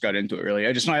fucking first got into it, really.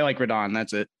 I like Radon.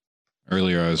 That's it.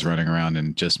 Earlier, I was running around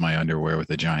in just my underwear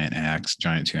with a giant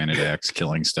two-handed axe,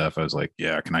 killing stuff. I was like,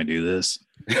 yeah, can I do this?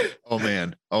 Oh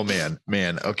man.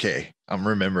 Okay. I'm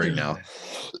remembering now.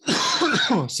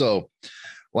 So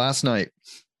last night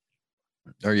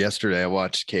or yesterday, I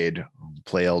watched Cade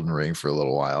play Elden Ring for a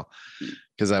little while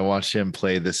because I watched him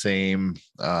play the same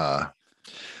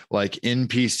like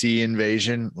NPC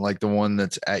invasion, like the one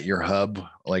that's at your hub,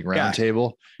 like round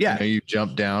table. Yeah. You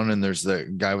jump down and there's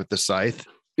the guy with the scythe.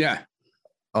 Yeah.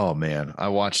 Oh man, I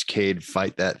watched Cade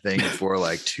fight that thing for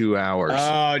like 2 hours.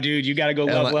 Oh, dude, you got to go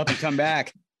level up and come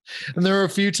back. And there were a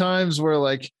few times where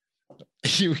like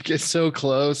he would get so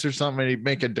close or something and he'd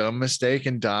make a dumb mistake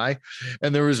and die.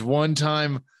 And there was one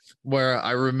time where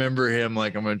I remember him,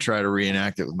 like, I'm going to try to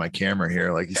reenact it with my camera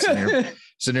here. Like he's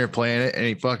sitting here playing it and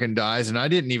he fucking dies. And I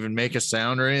didn't even make a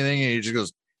sound or anything. And he just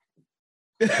goes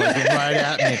like, right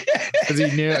at me because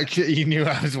he knew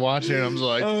I was watching. I was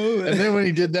like, and then when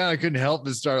he did that, I couldn't help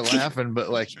but start laughing. But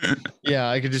like, yeah,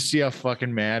 I could just see how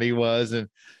fucking mad he was. And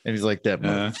he's like, that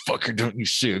motherfucker, don't you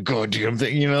see a goddamn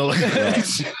thing, Like,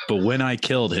 but when I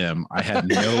killed him, I had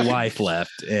no life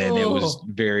left, and it was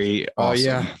very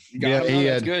awesome. He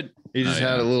good. He just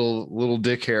had a little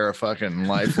dick hair of fucking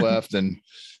life left, and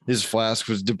his flask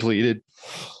was depleted.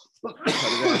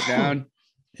 Down.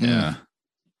 Yeah.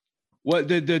 What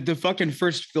the fucking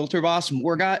first filter boss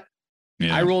Morgott?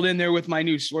 Yeah. I rolled in there with my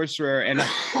new sorcerer and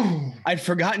I'd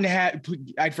forgotten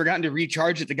to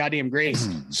recharge at the goddamn grace.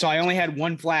 So I only had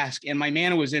 1 flask and my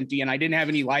mana was empty and I didn't have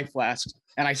any life flasks.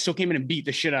 And I still came in and beat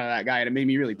the shit out of that guy. And it made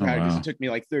me really proud because it took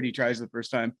me like 30 tries the first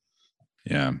time.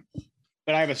 Yeah.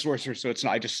 But I have a sorcerer, so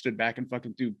I just stood back and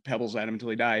fucking threw pebbles at him until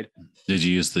he died. Did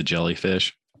you use the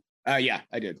jellyfish? Yeah,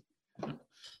 I did.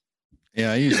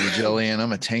 Yeah, I use the jelly and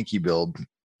I'm a tanky build.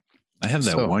 I have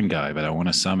that one guy, but I want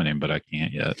to summon him, but I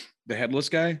can't yet. The headless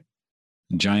guy?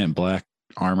 Giant black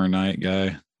armor knight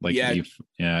guy. Like,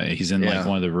 he's in like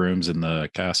one of the rooms in the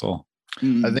castle.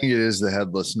 I think it is the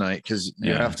headless knight because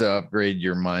you have to upgrade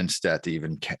your mind stat to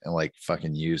even like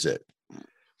fucking use it.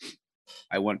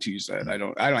 I want to use that. I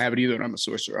don't have it either, and I'm a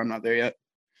sorcerer. I'm not there yet.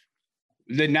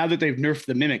 Then now that they've nerfed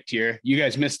the mimic tier, you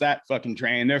guys missed that fucking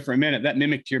train there for a minute. That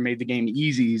mimic tier made the game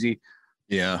easy.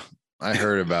 Yeah, I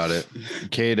heard about it.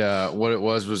 Kate, what it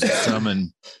was a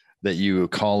summon that you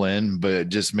call in, but it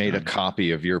just made a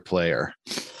copy of your player.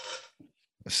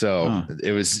 So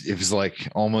it was like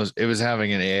almost, it was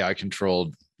having an AI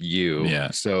controlled you.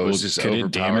 Yeah. So it was just could it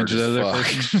overpowered damage the as other fuck.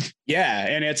 person? Yeah,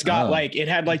 and it's got like, it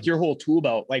had like your whole tool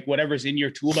belt, like whatever's in your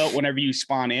tool belt, whenever you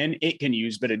spawn in, it can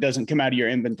use, but it doesn't come out of your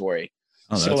inventory.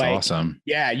 Oh, that's So, like, awesome.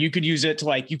 Yeah, you could use it to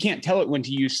like, you can't tell it when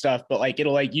to use stuff, but like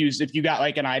it'll like use, if you got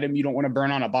like an item you don't want to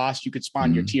burn on a boss, you could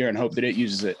spawn your tier and hope that it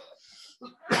uses it.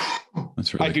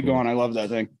 That's really I could cool. go on. I love that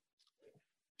thing.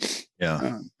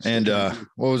 Yeah. And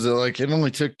what was it like? It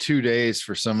only took 2 days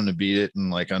for someone to beat it in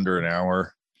like under an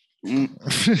hour.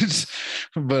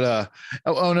 But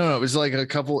no, it was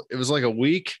like a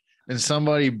week, and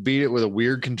somebody beat it with a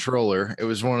weird controller. It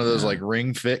was one of those like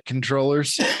Ring Fit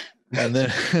controllers. And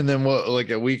then what,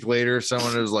 like a week later,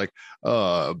 someone was like,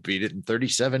 beat it in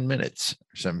 37 minutes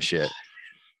or some shit.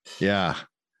 Yeah.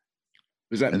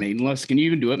 Was that maidenless? Can you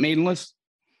even do it maidenless?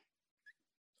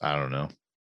 I don't know.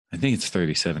 I think it's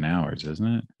 37 hours, isn't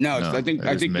it? No, No, I think it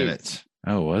was that- minutes.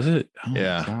 Oh, was it? Oh,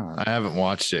 Yeah. God. I haven't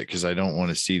watched it because I don't want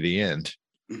to see the end.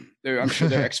 I'm sure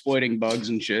they're exploiting bugs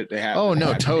and shit. They have. Oh,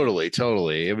 no, have to be.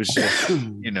 totally. It was just,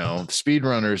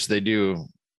 speedrunners, they do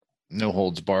no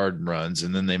holds barred runs,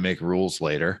 and then they make rules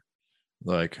later.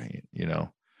 Like,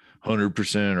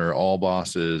 100% or all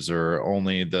bosses or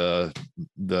only the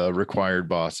required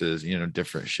bosses,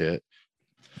 different shit.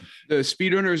 The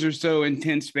speedrunners are so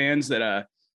intense fans that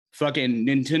fucking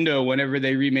Nintendo, whenever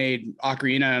they remade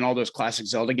Ocarina and all those classic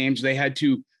Zelda games, they had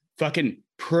to fucking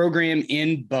program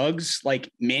in bugs,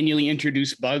 like manually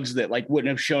introduce bugs that like wouldn't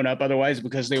have shown up otherwise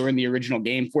because they were in the original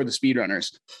game for the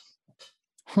speedrunners.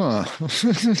 Huh.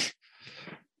 I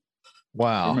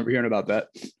Wow. remember hearing about that.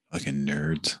 Fucking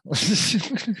nerds.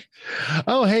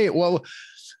 Oh, hey, well,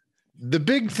 the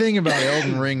big thing about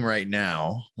Elden Ring right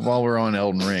now, while we're on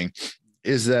Elden Ring,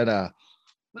 is that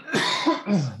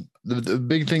the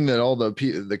big thing that all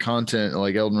the content,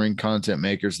 like Elden Ring content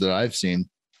makers that I've seen,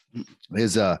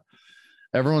 is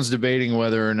everyone's debating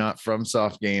whether or not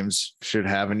FromSoft games should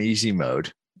have an easy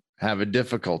mode, have a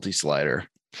difficulty slider.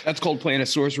 That's called playing a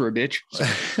sorcerer, bitch.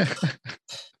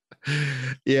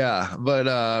 Yeah,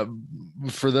 but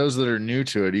for those that are new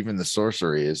to it, even the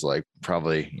sorcery is like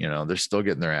probably, they're still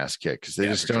getting their ass kicked because they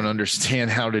just don't understand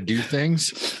how to do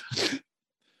things.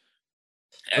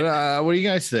 But what do you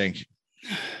guys think?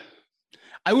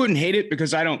 I wouldn't hate it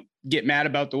because I don't get mad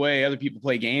about the way other people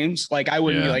play games. Like I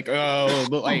wouldn't be like, oh,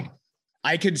 but like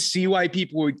I could see why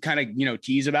people would kind of,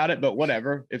 tease about it, but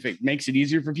whatever. If it makes it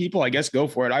easier for people, I guess go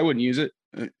for it. I wouldn't use it.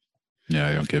 Yeah,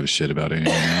 I don't give a shit about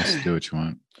anything else. Do what you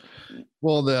want.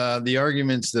 Well, the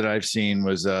arguments that I've seen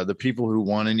was the people who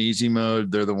want an easy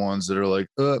mode, they're the ones that are like,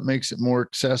 it makes it more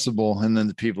accessible. And then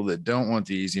the people that don't want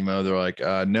the easy mode, they're like,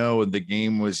 no, the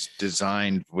game was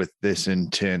designed with this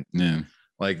intent,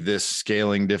 like this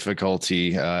scaling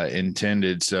difficulty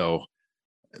intended. So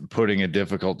putting a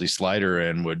difficulty slider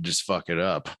in would just fuck it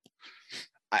up.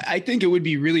 I think it would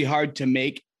be really hard to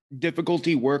make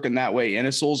difficulty work in that way in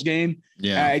a Souls game.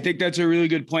 Yeah. I think that's a really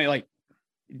good point. Like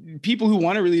people who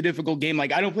want a really difficult game,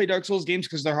 like I don't play Dark Souls games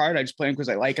because they're hard. I just play them because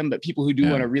I like them. But people who do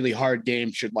want a really hard game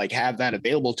should like have that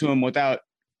available to them without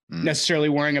necessarily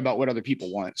worrying about what other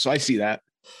people want. So I see that.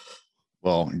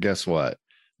 Well, guess what?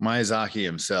 Miyazaki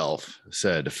himself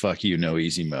said, fuck you, no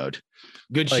easy mode.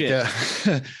 Good shit.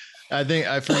 I think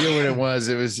I forget what it was.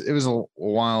 It was a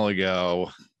while ago.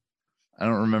 I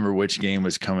don't remember which game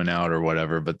was coming out or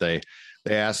whatever, but they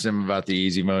asked him about the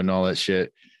easy mode and all that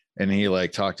shit. And he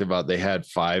like talked about they had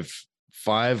five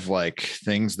like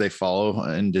things they follow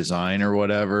in design or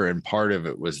whatever. And part of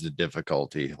it was the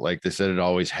difficulty. Like they said, it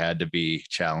always had to be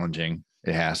challenging.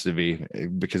 It has to be,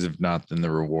 because if not, then the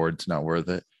reward's not worth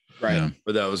it. Right. Yeah.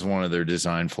 But that was one of their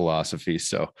design philosophies.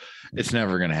 So it's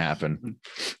never going to happen.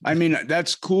 I mean,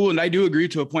 that's cool. And I do agree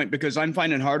to a point because I'm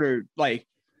finding harder, like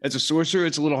as a sorcerer,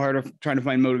 it's a little harder trying to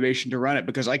find motivation to run it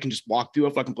because I can just walk through a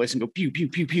fucking place and go pew, pew,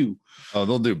 pew, pew. Oh,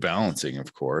 they'll do balancing,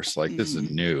 of course. Like this is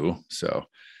new. So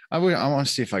I want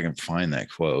to see if I can find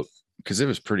that quote because it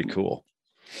was pretty cool.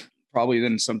 Probably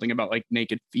then something about like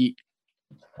naked feet,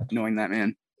 knowing that,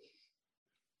 man.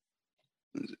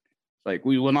 Like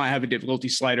we will not have a difficulty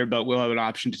slider, but we'll have an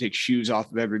option to take shoes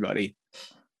off of everybody.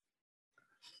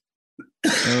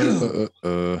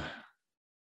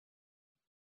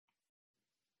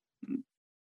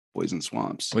 Poison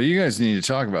swamps. Well, you guys need to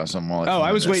talk about something. While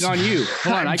I was waiting on you.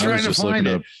 Hold on, I'm I trying was to just find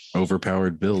looking it. up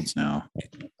overpowered builds now.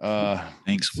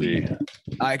 Thanks, see.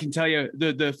 I can tell you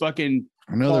the fucking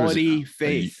I know quality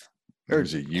faith. there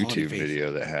was a Quality YouTube faith.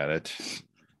 video that had it.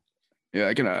 Yeah,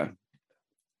 I can.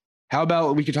 How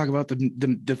about we could talk about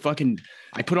the fucking?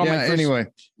 I put on my first, Anyway,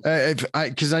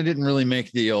 because I didn't really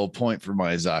make the old point for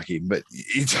Miyazaki, but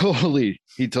he totally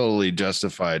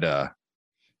justified the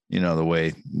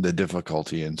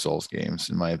difficulty in Souls games,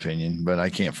 in my opinion. But I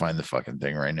can't find the fucking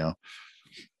thing right now.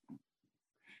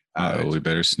 We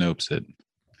better Snopes it.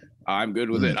 I'm good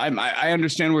with it. I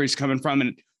understand where he's coming from,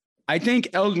 and I think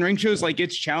Elden Ring shows like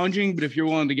it's challenging, but if you're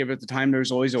willing to give it the time,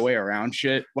 there's always a way around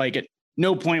shit. Like at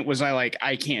no point was I like,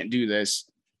 I can't do this.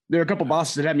 There are a couple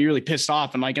bosses that had me really pissed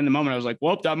off, and like in the moment I was like,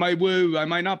 well, I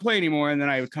might not play anymore, and then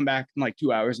I would come back in like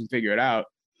 2 hours and figure it out.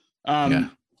 But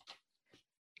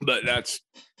that's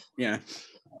I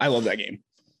love that game.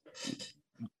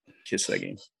 Kiss that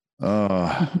game. Where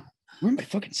are my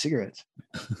fucking cigarettes?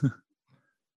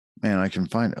 Man, I can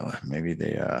find maybe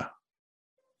they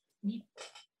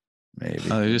maybe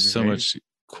There's just so much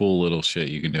cool little shit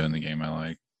you can do in the game. I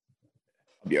like.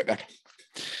 I'll be right back.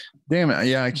 Damn it.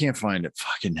 Yeah, I can't find it.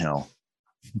 Fucking hell.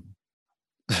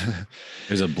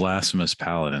 There's a blasphemous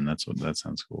paladin. That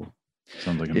sounds cool.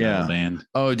 Sounds like a metal band.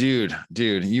 Oh, dude,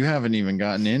 you haven't even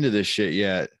gotten into this shit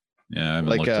yet. Yeah, I haven't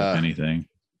looked up anything.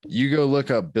 You go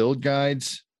look up build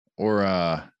guides or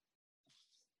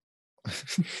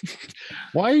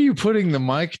why are you putting the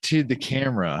mic to the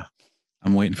camera?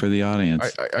 I'm waiting for the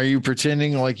audience. Are you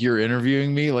pretending like you're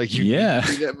interviewing me? Like you yeah.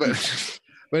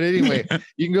 But anyway,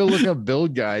 you can go look up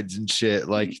build guides and shit.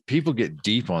 Like people get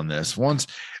deep on this. Once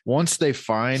they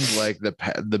find like the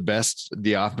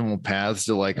optimal paths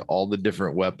to like all the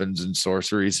different weapons and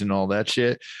sorceries and all that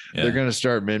shit, they're gonna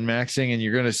start min-maxing, and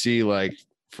you're gonna see like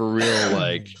for real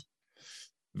like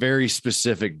very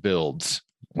specific builds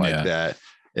like that.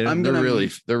 And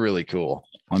they're really cool.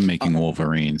 I'm making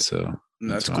Wolverine, so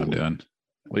that's cool. What I'm doing.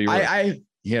 Well, I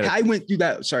went through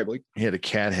that. Sorry, Blake. He had a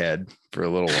cat head for a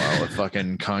little while, a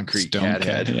fucking concrete Stone cat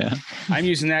head. Yeah. I'm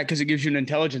using that because it gives you an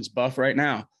intelligence buff right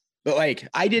now. But like,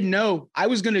 I didn't know I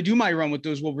was going to do my run with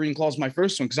those Wolverine claws, my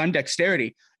first one, because I'm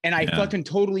dexterity. And I fucking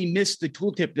totally missed the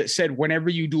tooltip that said whenever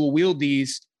you dual wield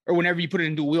these, or whenever you put it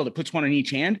in dual wield, it puts one in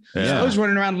each hand. Yeah. So I was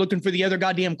running around looking for the other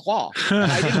goddamn claw.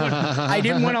 I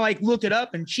didn't want to like look it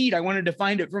up and cheat. I wanted to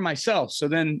find it for myself. So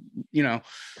then,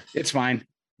 it's fine.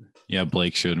 Yeah,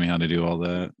 Blake showed me how to do all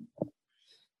that.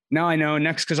 Now I know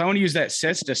next, because I want to use that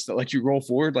cestus that lets you roll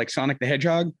forward like Sonic the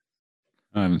Hedgehog.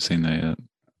 I haven't seen that yet.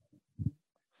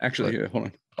 Actually, hold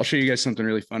on. I'll show you guys something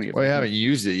really funny. Well, I haven't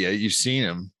used it yet. You've seen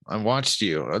him. I watched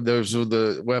you. Those were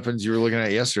the weapons you were looking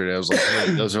at yesterday. I was like,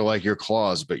 hey, those are like your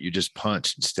claws, but you just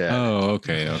punch instead. Oh,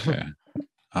 okay.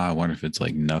 I wonder if it's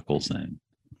like Knuckles then.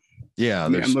 Yeah,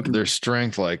 their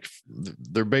strength, like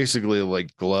they're basically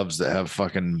like gloves that have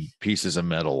fucking pieces of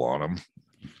metal on them.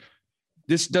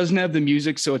 This doesn't have the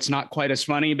music, so it's not quite as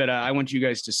funny, but I want you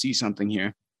guys to see something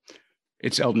here.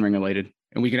 It's Elden Ring related.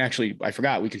 And we can actually, I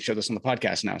forgot, we can show this on the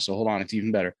podcast now. So hold on, it's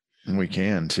even better. And we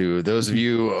can too. Those of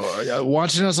you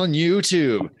watching us on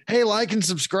YouTube, hey, like and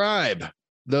subscribe.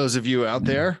 Those of you out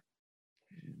there.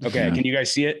 Okay, can you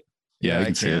guys see it? Yeah, I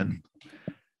can see it.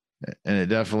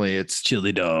 And it's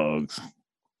chili dogs.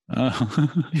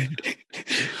 Oh.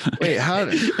 Wait,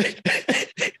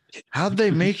 how'd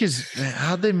they make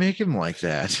him like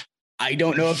that? I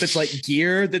don't know if it's like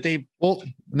gear that they. Well,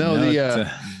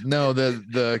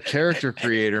 the character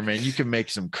creator, man, you can make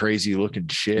some crazy looking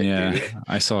shit. Yeah, dude.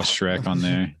 I saw Shrek on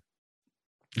there,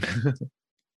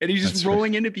 and he's just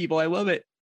rolling into people. I love it.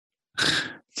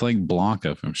 It's like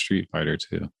Blanca from Street Fighter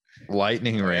 2.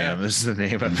 Lightning Ram is the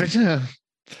name of it.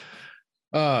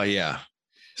 Oh yeah.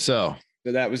 So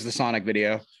that was the Sonic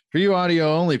video. For you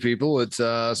audio only people, it's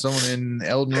someone in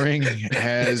Elden Ring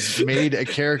has made a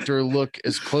character look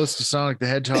as close to Sonic the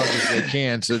Hedgehog as they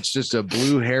can. So it's just a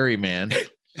blue hairy man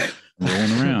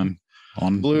rolling around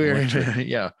on blue hairy man.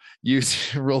 Yeah.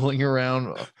 Rolling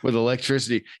around with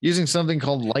electricity using something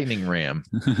called Lightning Ram.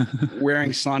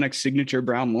 Wearing Sonic's signature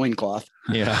brown loincloth.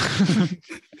 Yeah.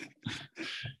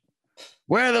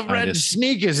 Where are the red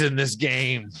sneakers in this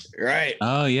game? Right.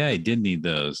 Oh yeah, I did need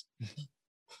those.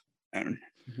 I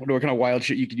wonder what kind of wild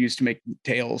shit you could use to make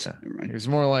tails. It was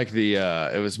more like the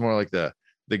old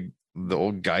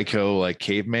Geico like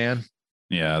caveman.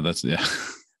 Yeah, the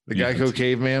Geico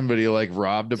caveman, but he like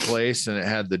robbed a place and it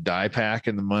had the dye pack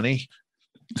and the money.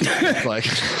 Like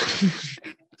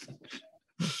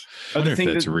I wonder if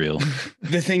that's real.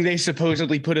 The thing they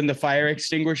supposedly put in the fire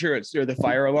extinguisher or the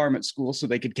fire alarm at school so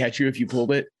they could catch you if you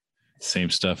pulled it. Same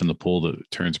stuff in the pool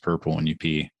that turns purple when you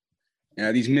pee.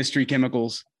 Yeah, these mystery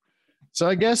chemicals. So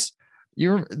I guess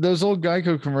those old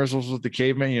Geico commercials with the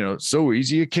caveman, so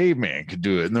easy a caveman could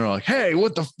do it. And they're like, hey,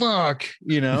 what the fuck?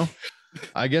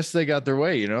 I guess they got their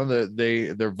way,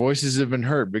 their voices have been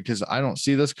heard because I don't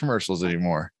see those commercials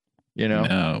anymore.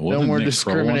 No more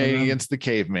discriminating against the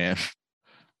caveman.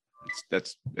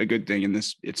 That's a good thing in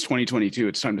this. It's 2022.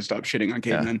 It's time to stop shitting on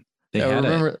cavemen. Yeah,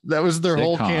 remember that was their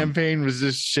whole campaign was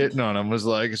just shitting on them. Was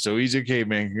like, so easy a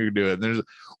caveman could do it. And there's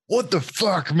what the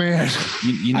fuck, man?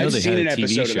 I've seen an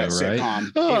episode of that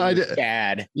sitcom. Oh, I did.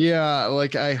 Bad. Yeah,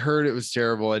 like I heard it was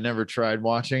terrible. I never tried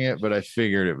watching it, but I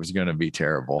figured it was going to be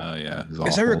terrible. Oh yeah,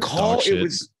 as I recall,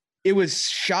 it was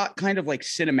shot kind of like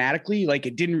cinematically. Like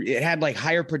it had like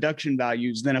higher production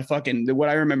values than what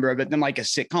I remember of it than like a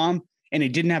sitcom, and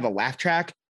it didn't have a laugh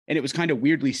track. And it was kind of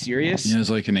weirdly serious. Yeah, it was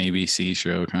like an ABC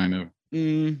show, kind of. I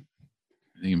think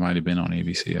it might have been on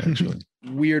ABC, actually.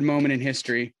 Weird moment in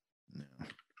history. Yeah.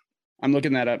 I'm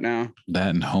looking that up now.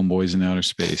 That and Homeboys in Outer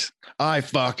Space. I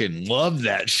fucking love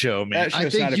that show, man. That show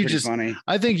sounded pretty funny.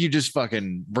 I think you just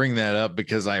fucking bring that up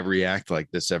because I react like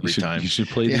this every time. You should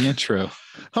play the intro.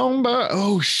 Homeboy.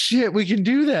 Oh, shit. We can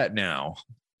do that now.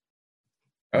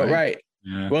 Oh, right.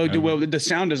 Yeah, well, the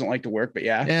sound doesn't like to work, but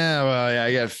yeah. Yeah, well, yeah,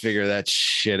 I got to figure that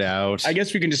shit out. I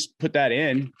guess we can just put that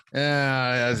in.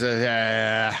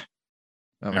 Yeah.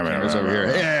 Oh, my camera's over here.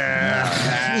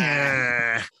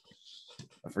 Yeah.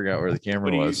 I forgot where the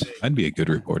camera was. I'd be a good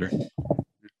reporter.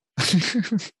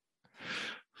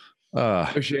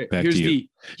 Oh shit! Back to you.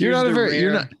 You're not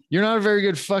a very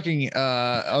good fucking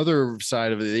other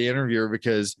side of the interviewer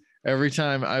because every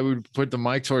time I would put the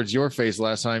mic towards your face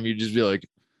last time, you'd just be like,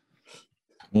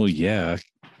 well, yeah,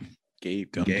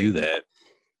 don't do that.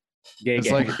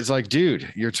 It's like,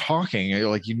 dude, you're talking. You're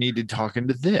like, you need to talk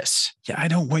into this. Yeah, I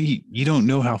don't want you. You don't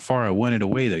know how far I want it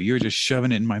away, though. You're just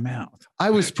shoving it in my mouth.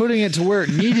 I was putting it to where it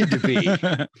needed to be.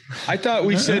 I thought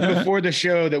we said before the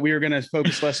show that we were going to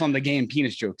focus less on the game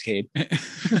penis jokes, Cade. I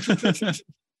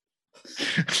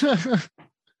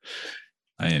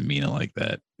didn't mean it like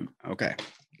that. Okay.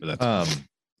 But that's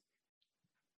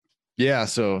yeah,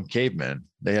 so Cavemen,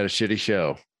 they had a shitty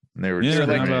show. And they were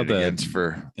about that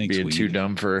for being too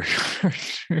dumb for.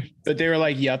 But they were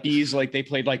like yuppies, like they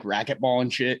played like racquetball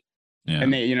and shit. Yeah.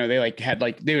 And they, they like had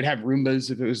like they would have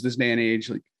Roombas if it was this day and age.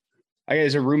 Like, I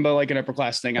guess a Roomba like an upper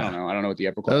class thing. I don't know. I don't know what the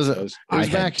upper class was. I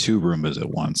had 2 Roombas at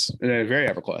once. Very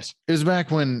upper class. It was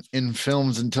back when in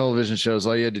films and television shows,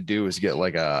 all you had to do was get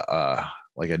like a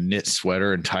knit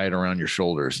sweater and tie it around your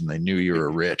shoulders, and they knew you were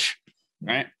rich.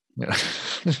 Right. Yeah.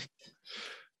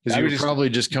 Because you were probably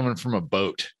just coming from a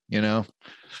boat, I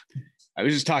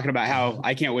was just talking about how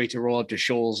I can't wait to roll up to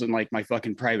Shoals in like my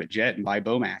fucking private jet and buy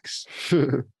Bomax.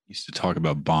 Used to talk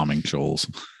about bombing Shoals.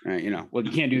 Well,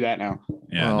 you can't do that now.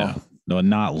 Yeah, no,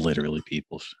 not literally,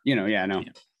 people. Yeah, no. I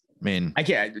mean, I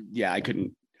can't. Yeah, I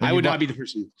couldn't. I would not be the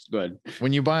person. Good.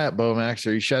 When you buy at Bomax,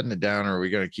 are you shutting it down, or are we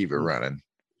going to keep it running?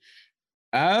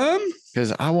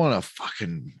 Because I want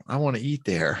to eat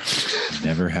there.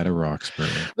 Never had a Roxbury.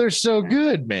 They're so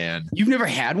good, man. You've never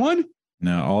had one?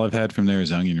 No, all I've had from there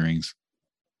is onion rings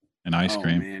and ice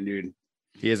cream. Man, dude.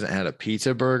 He hasn't had a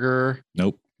pizza burger.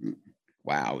 Nope.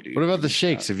 Wow, dude. What about the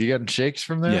shakes? Have you gotten shakes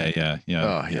from there? Yeah.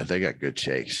 Oh, yeah, they got good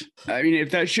shakes. I mean, if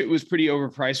that shit was pretty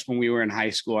overpriced when we were in high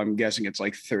school, I'm guessing it's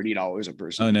like $30 a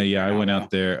person. Oh no, yeah, I went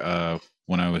out there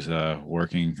when I was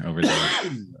working over there.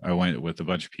 I went with a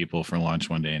bunch of people for lunch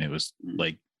one day, and it was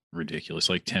like ridiculous,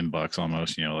 like $10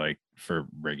 almost, like for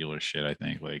regular shit. I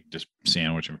think like just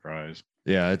sandwich and fries.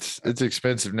 Yeah, it's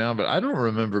expensive now, but I don't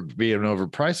remember being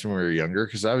overpriced when we were younger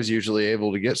because I was usually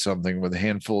able to get something with a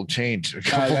handful of change, a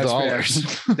couple dollars.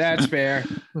 Fair. That's fair.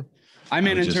 I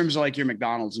mean, in terms of like your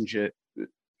McDonald's and shit.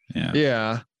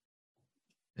 Yeah.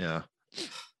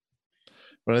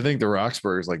 But I think the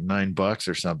Roxburger is like $9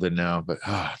 or something now. But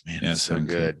oh man, it's so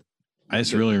good. I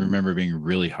just really remember being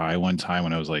really high one time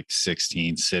when I was like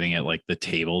 16, sitting at like the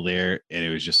table there, and it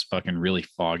was just fucking really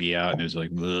foggy out, and it was like,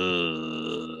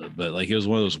 ugh. But like it was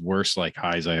one of those worst like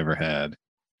highs I ever had.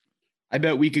 I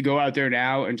bet we could go out there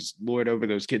now and just lord over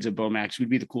those kids at Bomax. We'd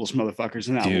be the coolest motherfuckers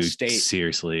in that whole state.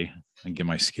 Seriously, and get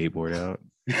my skateboard out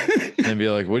and be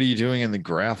like, "What are you doing in the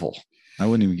gravel?" I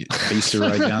wouldn't even I used to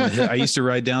ride down the hill. I used to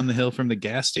ride down the hill from the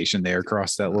gas station there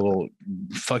across that little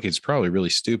it's probably really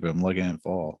stupid. I'm looking at it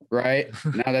fall. Right.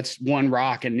 Now that's one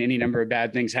rock and any number of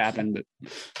bad things happen. But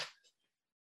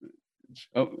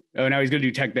now he's gonna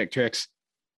do tech deck tricks.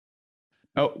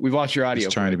 Oh, we've lost your audio.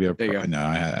 He's trying to be No,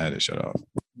 I had to shut off.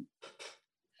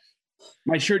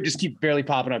 My shirt just keeps barely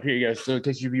popping up. Here you go. So in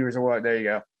case your viewers are what, there you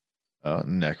go.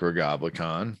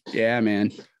 Necrogoblicon. Yeah,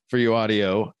 man. For you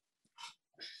audio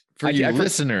for you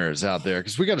listeners out there,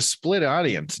 because we got a split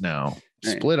audience now.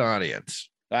 Right. Split audience.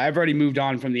 I've already moved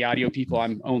on from the audio people.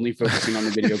 I'm only focusing on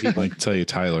the video people. I can tell you,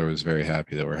 Tyler was very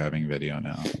happy that we're having video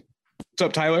now. What's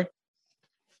up, Tyler?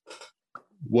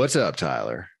 What's up,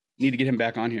 Tyler? Need to get him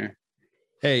back on here.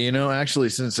 Hey, actually,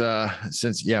 since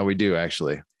yeah, we do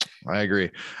actually. I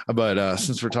agree. But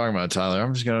since we're talking about Tyler,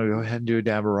 I'm just gonna go ahead and do a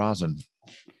dab of rosin.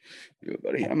 Yeah,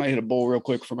 buddy, I might hit a bowl real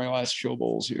quick for my last show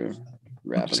bowls here. I'm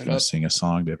Wrapping just it gonna up. sing a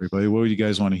song to everybody. What would you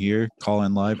guys want to hear? Call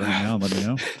in live right now and let me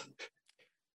know.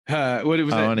 What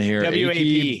was I that? want to hear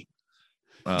WAP.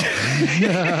 Oh.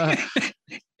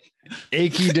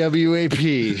 Achy WAP.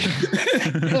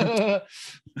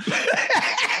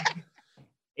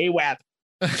 AWAP.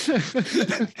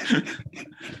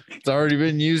 It's already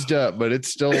been used up, but it's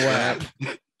still WAP.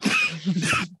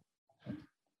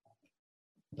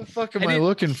 The fuck am I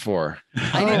looking for?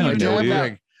 I didn't even know what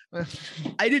doing?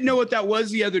 I didn't know what that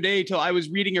was the other day till I was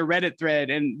reading a Reddit thread,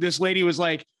 and this lady was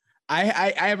like,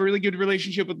 I have a really good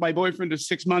relationship with my boyfriend of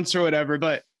 6 months or whatever,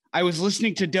 but I was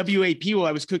listening to WAP while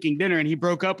I was cooking dinner, and he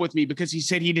broke up with me because he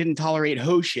said he didn't tolerate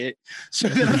hoe shit. So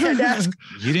then I had to ask.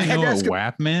 You didn't know what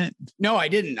WAP meant? No, I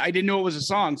didn't. I didn't know it was a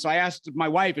song. So I asked my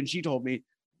wife, and she told me.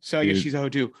 So I guess she's a hoe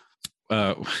too.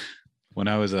 When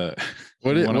I was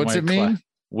what's it mean?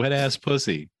 Wet ass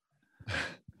pussy.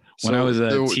 When So I was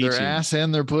teaching, their ass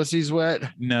and their pussy's wet.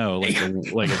 no,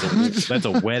 that's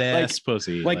a wet ass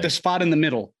pussy, Like the spot in the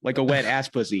middle, like a wet ass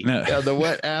pussy. No. Yeah, the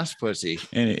wet ass pussy.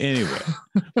 Anyway,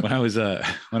 when I was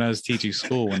teaching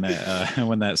school, when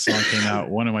that song came out,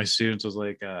 one of my students was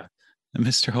like,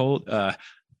 "Mr. Holt, I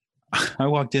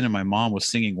walked in and my mom was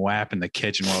singing WAP in the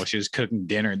kitchen while she was cooking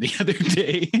dinner the other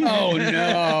day." Oh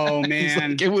no, He's man!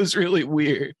 like, it was really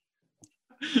weird.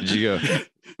 Did you go?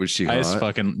 Was she I just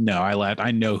hot? I laughed.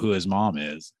 I know who his mom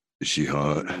is. Is she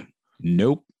hot?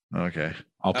 Nope. Okay.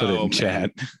 I'll put it in man.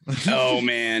 chat. Oh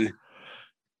man!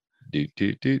 Do,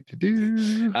 do, do, do,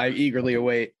 do. I eagerly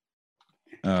await.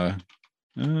 Well,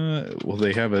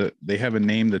 they have a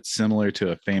name that's similar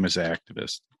to a famous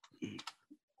activist.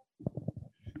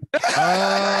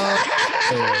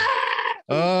 Oh,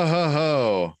 ho,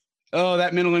 ho. Oh,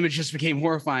 that mental image just became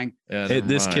horrifying. Yeah,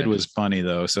 This never kid mind. was funny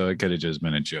though, so it could have just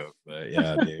been a joke. But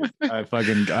yeah, dude,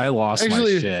 I lost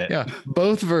Actually, my shit. yeah,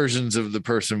 both versions of the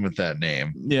person with that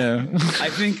name. Yeah. I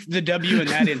think the W in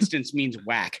that instance means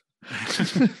whack.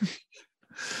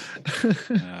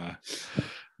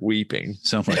 Weeping.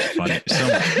 So much funny.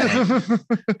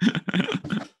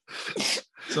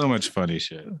 So much funny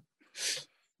shit.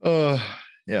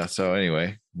 Yeah. So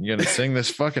anyway, you gonna sing this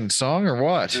fucking song or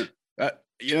what?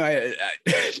 Cade,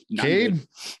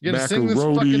 you gonna sing this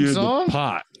fucking song?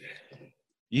 Pot.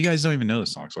 You guys don't even know the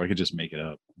song, so I could just make it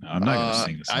up. No, I'm not gonna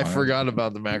sing the song. I forgot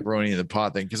about the macaroni in the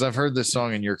pot thing because I've heard this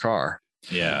song in your car.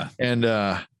 Yeah. And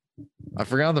I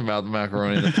forgot about the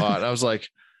macaroni in the pot. I was like,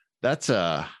 that's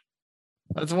one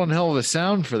hell of a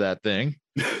sound for that thing.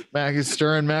 Mac is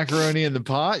stirring macaroni in the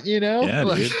pot, Yeah,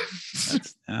 like, dude.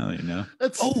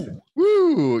 That's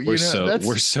woo. We're so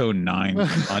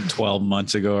 12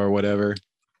 months ago or whatever.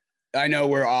 I know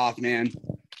we're off, man.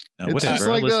 No, it's whatever. just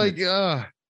like I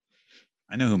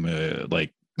know who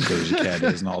like Doja Cat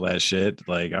is and all that shit.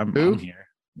 Like I'm here.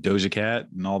 Doja Cat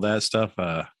and all that stuff.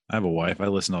 I have a wife. I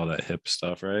listen to all that hip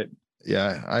stuff, right?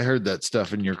 yeah, I heard that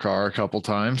stuff in your car a couple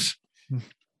times.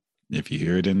 If you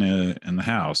hear it in the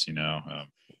house,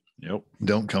 yep.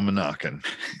 Don't come a knocking.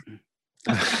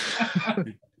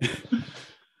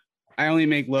 I only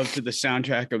make love to the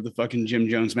soundtrack of the fucking Jim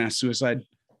Jones Mass Suicide.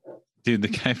 Dude, the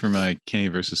guy from Kenny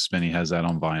versus Spinny has that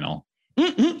on vinyl.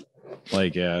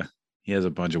 Like, he has a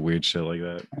bunch of weird shit like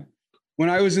that. When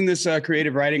I was in this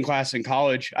creative writing class in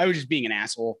college, I was just being an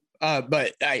asshole.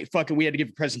 But we had to give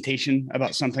a presentation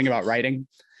about something about writing.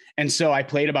 And so I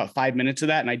played about 5 minutes of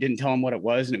that and I didn't tell him what it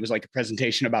was. And it was like a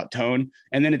presentation about tone.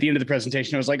 And then at the end of the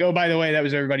presentation, I was like, oh, by the way, that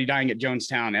was everybody dying at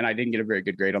Jonestown. And I didn't get a very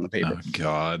good grade on the paper. Oh,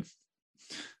 God.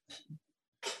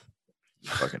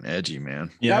 Fucking edgy,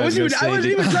 man. Yeah, I wasn't even trying to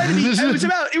be.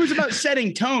 It was about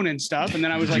setting tone and stuff. And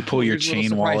then I was Did like, you pull your here's a little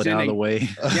chain wallet surprise out of the ending. way?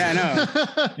 Yeah, I know.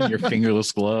 And your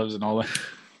fingerless gloves and all that.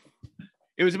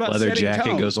 It was about Leather setting jacket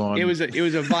tone. goes on. It was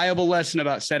a viable lesson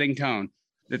about setting tone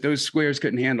that those squares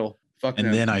couldn't handle. Fuck And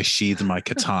them. then I sheathed my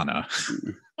katana.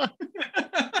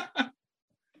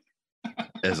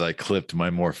 As I clipped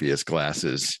my Morpheus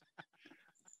glasses.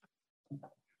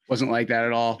 Wasn't like that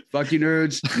at all. Fuck you,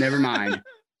 nerds. Never mind.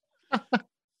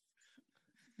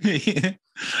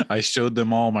 I showed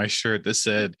them all my shirt that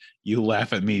said, "You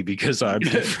laugh at me because I'm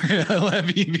different. I laugh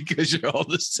at you because you're all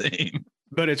the same."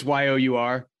 But it's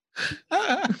YOUR.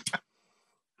 Oh,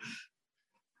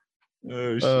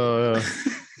 shit.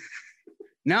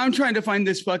 Now I'm trying to find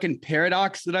this fucking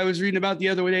paradox that I was reading about the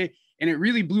other day, and it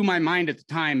really blew my mind at the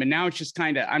time. And now it's just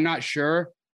kind of, I'm not sure.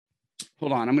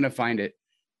 Hold on, I'm going to find it.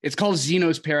 It's called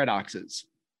Zeno's paradoxes.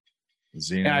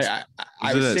 Xenos.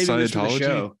 I was saving this for the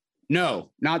show.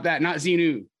 No, not that, not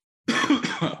Zenu.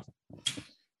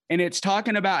 And it's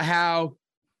talking about how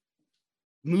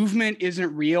movement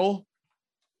isn't real.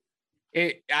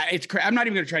 I'm not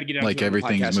even going to try to get it. Like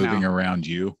everything's moving around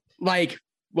you. Like,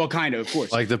 well, kind of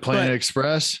course. Like the Planet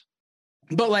Express?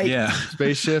 But like, yeah,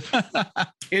 spaceship.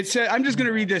 It's. I'm just going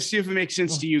to read this, see if it makes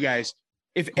sense to you guys.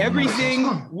 If everything,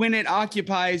 when it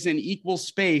occupies an equal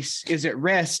space, is at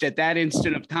rest at that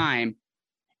instant of time,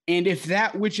 and if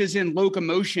that which is in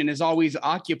locomotion is always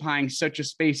occupying such a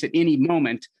space at any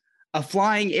moment, a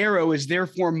flying arrow is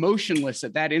therefore motionless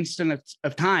at that instant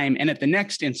of time and at the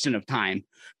next instant of time.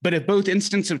 But if both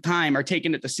instants of time are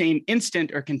taken at the same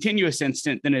instant or continuous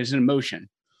instant, then it is in motion.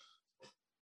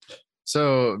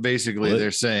 So basically,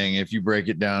 they're saying if you break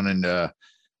it down into,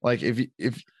 like,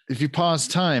 if you pause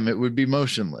time, it would be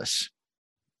motionless.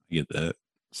 I get that.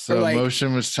 So like,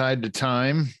 motion was tied to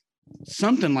time.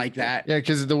 Something like that. Yeah,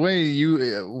 because the way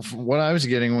what I was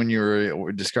getting when you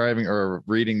were describing or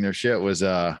reading their shit was,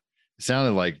 it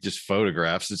sounded like just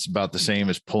photographs. It's about the same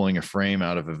as pulling a frame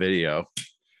out of a video.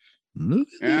 Look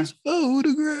at this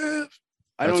photograph.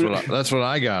 That's what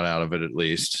I got out of it, at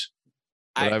least.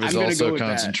 But I was also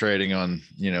concentrating on,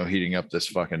 heating up this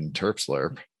fucking Terp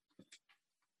Slurp.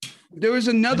 There was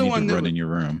another one that run in your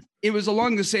room. It was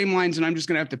along the same lines, and I'm just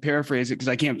going to have to paraphrase it because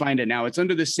I can't find it now. It's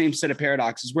under the same set of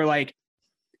paradoxes where, like,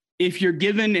 if you're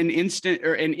given an instant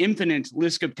or an infinite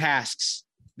list of tasks,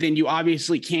 then you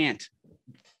obviously can't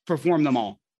perform them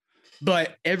all.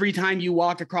 But every time you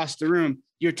walk across the room,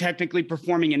 you're technically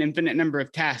performing an infinite number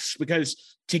of tasks,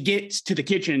 because to get to the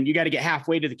kitchen, you got to get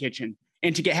halfway to the kitchen.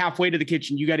 And to get halfway to the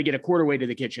kitchen, you got to get a quarter way to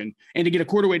the kitchen. And to get a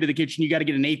quarter way to the kitchen, you got to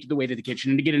get an eighth of the way to the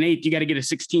kitchen. And to get an eighth, you got to get a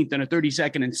 16th and a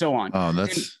 32nd and so on. Oh,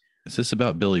 is this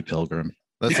about Billy Pilgrim?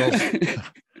 That's also,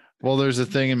 well, there's a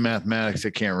thing in mathematics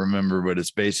I can't remember, but it's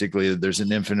basically that there's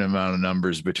an infinite amount of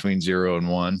numbers between 0 and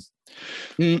 1.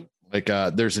 Mm. Like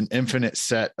there's an infinite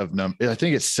set of numbers. I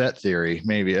think it's set theory.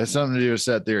 Maybe it has something to do with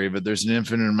set theory, but there's an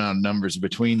infinite amount of numbers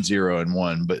between 0 and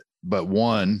 1, but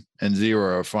 1 and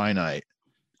 0 are finite.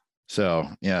 So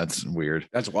yeah, it's weird.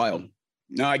 That's wild.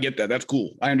 No, I get that. That's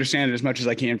cool. I understand it as much as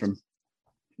I can from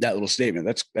that little statement.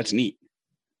 That's neat.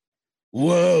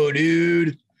 Whoa,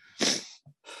 dude.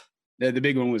 The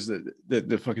big one was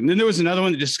the fucking. Then there was another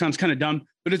one that just sounds kind of dumb,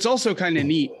 but it's also kind of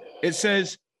neat. It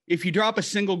says if you drop a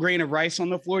single grain of rice on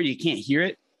the floor, you can't hear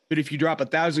it. But if you drop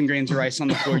 1,000 grains of rice on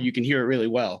the floor, you can hear it really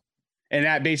well. And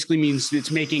that basically means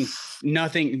it's making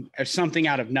nothing or something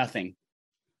out of nothing.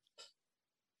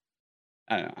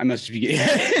 I don't know. I must be.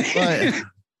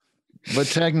 But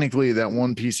technically, that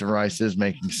one piece of rice is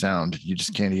making sound. You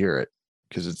just can't hear it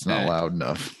because it's not loud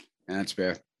enough. That's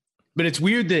fair. But it's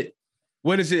weird that,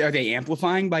 what is it? Are they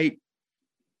amplifying by?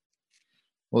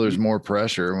 Well, there's more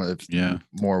pressure.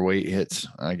 More weight hits,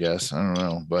 I guess. I don't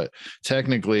know. But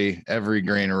technically, every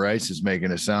grain of rice is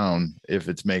making a sound if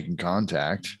it's making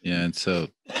contact. Yeah. And so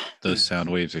those sound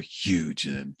waves are huge.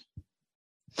 And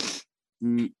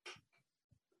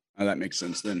oh, that makes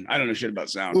sense then. I don't know shit about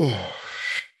sound.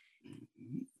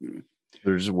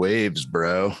 There's waves,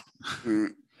 bro.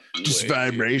 Just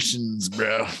vibrations,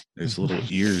 bro. There's little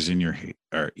ears in your hair,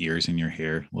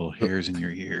 little hairs in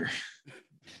your ear.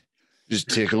 Just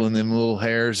tickling them little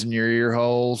hairs in your ear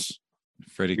holes.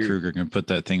 Freddy Krueger can put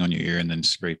that thing on your ear and then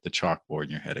scrape the chalkboard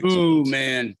and your head explodes. Oh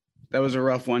man, that was a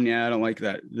rough one. Yeah, I don't like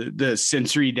that. The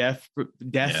sensory death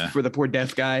for the poor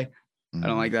deaf guy. I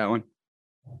don't like that one.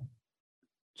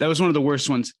 That was one of the worst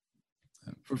ones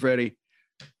for Freddy.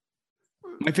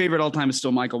 My favorite all time is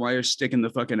still Michael Myers sticking the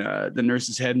fucking the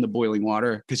nurse's head in the boiling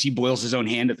water because he boils his own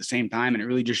hand at the same time, and it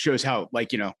really just shows how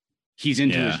he's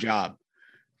into his job.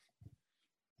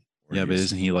 Yeah, but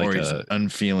isn't he like an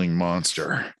unfeeling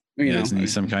monster? Isn't he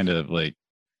some kind of like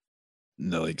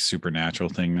supernatural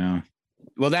thing now?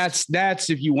 Well, that's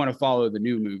if you want to follow the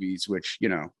new movies, which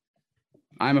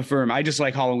I'm a firm. I just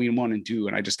like Halloween 1 and 2,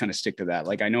 and I just kind of stick to that.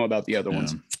 Like I know about the other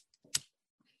ones.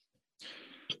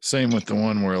 Same with the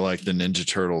one where like the Ninja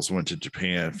Turtles went to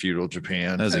Japan, feudal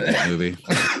Japan. That was a good movie.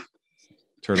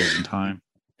 Turtles in Time.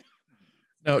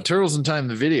 No, Turtles in Time,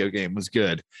 the video game was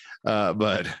good.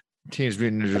 But Teenage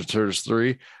Mutant Ninja Turtles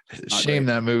 3, shame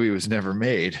that movie was never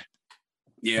made.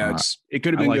 Yeah, it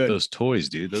could have been good. Those toys,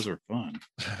 dude. Those were fun.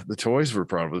 The toys were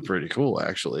probably pretty cool,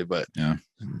 actually, but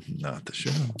not the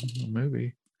show, the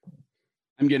movie.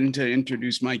 I'm getting to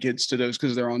introduce my kids to those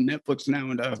because they're on Netflix now,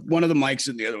 and one of them likes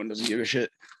it, and the other one doesn't give a shit.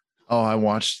 Oh, I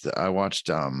watched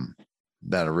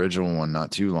that original one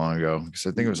not too long ago because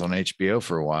I think it was on HBO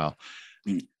for a while.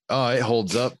 Oh, it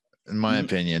holds up in my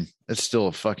opinion. It's still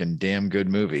a fucking damn good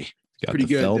movie. Got Pretty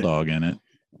the good. Fell Dog in it.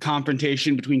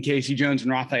 Confrontation between Casey Jones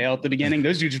and Raphael at the beginning.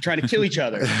 Those dudes are trying to kill each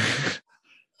other.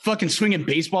 Fucking swinging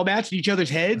baseball bats at each other's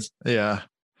heads. Yeah.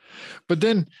 But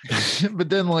then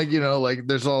like, you know, like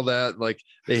there's all that, like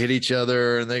they hit each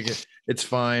other and it's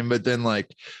fine. But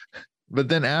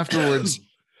then afterwards,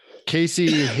 Casey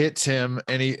hits him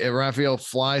and Raphael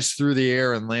flies through the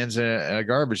air and lands in a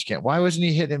garbage can. Why wasn't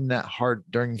he hitting him that hard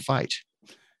during the fight?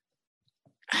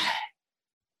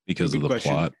 Because of the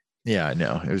question. plot. Yeah, I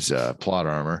know. It was plot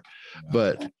armor.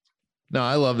 But no,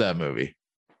 I love that movie.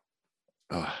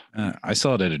 Oh, I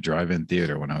saw it at a drive-in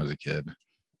theater when I was a kid.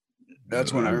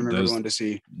 That's when I remember going to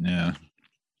see. Yeah.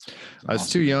 I was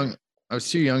too young. I was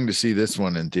too young to see this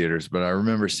one in theaters, but I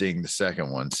remember seeing the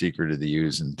second one, Secret of the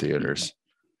Ooze, in theaters.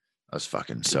 I was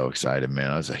fucking so excited, man.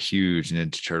 I was a huge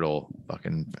Ninja Turtle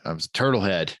I was Turtle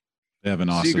Head. They have an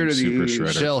awesome Secret of the Super Ooze.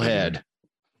 Shredder. Shell figure. Head.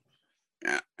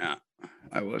 Yeah,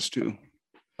 I was too.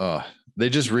 They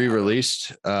just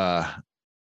re-released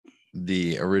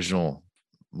the original,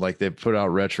 like they put out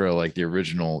retro, like the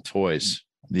original toys,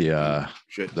 the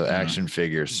Shit. action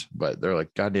figures, but they're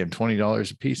like goddamn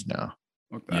 $20 a piece now.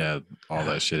 Fuck that. Yeah, all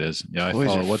that shit is. Yeah, I Toys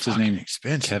follow. are What's his fucking name?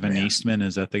 expensive, Kevin man. Eastman.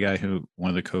 Is that the guy who one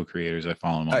of the co-creators? I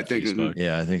follow him on I think it's- Facebook.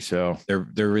 Yeah, I think so. They're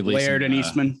releasing Laird and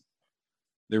Eastman.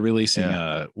 They're releasing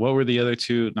Yeah. What were the other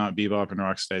two? Not Bebop and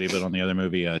Rocksteady, but on the other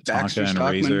movie, Baxter Tonka and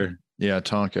Stockman? Razor. Yeah,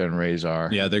 Tonka and Razor.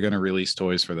 Yeah, they're gonna release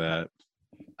toys for that.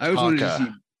 I always wanted to Tonka.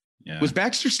 see. Yeah. Was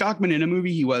Baxter Stockman in a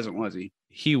movie? He wasn't, was he?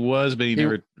 He was, but he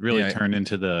never really yeah. turned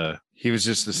into the He was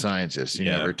just the scientist. He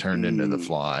Yeah. never turned into the Mm.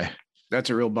 Fly. That's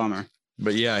a real bummer.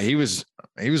 But yeah, he was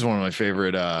one of my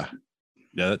favorite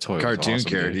that toy was cartoon awesome,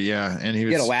 character. dude. Yeah, and he He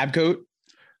was had a lab coat.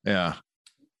 yeah,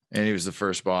 and he was the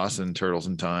first boss in Turtles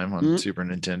in Time on Mhm. Super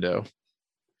Nintendo.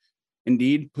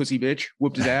 Indeed, pussy bitch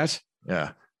whooped his ass.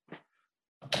 Yeah,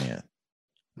 yeah.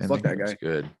 And Fuck the that game was guy.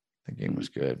 good. The game was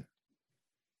good.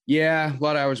 Yeah, a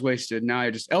lot of hours wasted. Now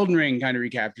I just Elden Ring kind of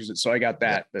recaptures it, so I got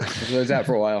that. But there's that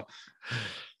for a while.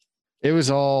 It was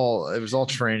all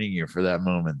training you for that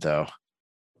moment, though.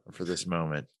 For this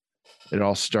moment, it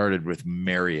all started with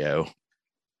Mario,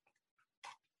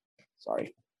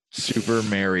 Sorry, Super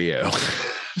Mario,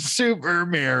 Super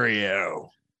Mario.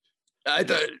 I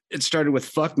thought it started with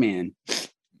fuck man.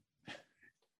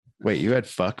 Wait, you had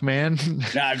fuck man?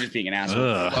 No, I'm just being an asshole.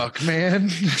 Ugh. Fuck man.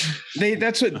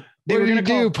 That's what they What were did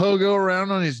gonna you do? call. Pogo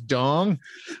around on his dong?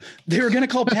 They were gonna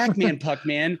call Pac-Man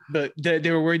Puck-Man, but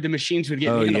they were worried the machines would get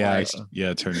Oh yeah, vandalized.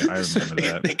 yeah. I remember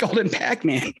that. They called him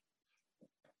Pac-Man.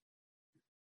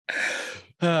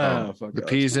 Oh, fuck The that.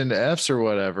 P's into F's or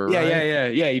whatever. Yeah,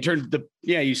 right?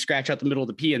 yeah. You scratch out the middle of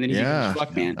the P and then you Yeah.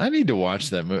 fuck man. I need to watch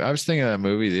that movie. I was thinking of that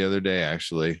movie the other day,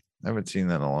 actually. I haven't seen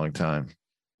that in a long time.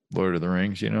 Lord of the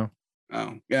Rings, you know?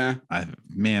 Oh, yeah. I've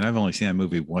only seen that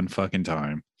movie one fucking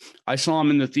time. I saw him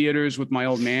in the theaters with my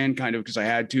old man, kind of because I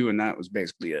had to, and that was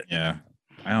basically it. Yeah,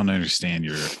 I don't understand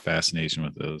your fascination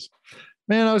with those.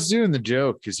 Man, I was doing the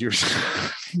joke because you're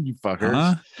you fuckers.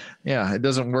 Huh? Yeah, it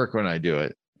doesn't work when I do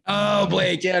it. Oh,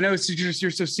 Blake. Yeah, no, you're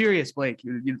so serious, Blake.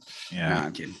 Nah, Yeah,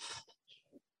 I'm kidding.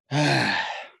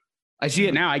 I see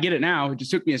it now. I get it now. It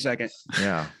just took me a second.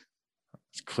 Yeah.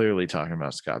 It's clearly talking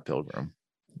about Scott Pilgrim.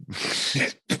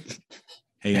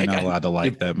 hey, you're not allowed to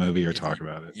like that movie or talk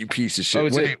about it. You piece of shit. Oh,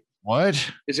 it's Wait,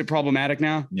 what? Is it problematic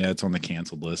now? Yeah, it's on the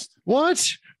canceled list. What?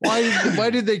 Why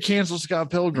did they cancel Scott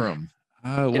Pilgrim?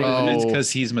 Well, it's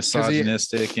because he's he-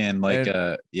 misogynistic and like,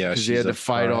 and- yeah, Because he had to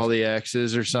fight all the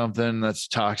exes or something. That's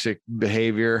toxic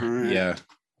behavior. Yeah,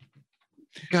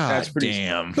 God That's pretty-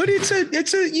 damn. But it's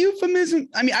a euphemism.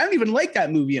 I mean, I don't even like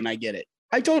that movie, and I get it.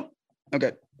 I don't.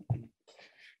 Okay.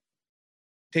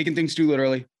 Taking things too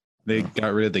literally. they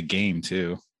got rid of the game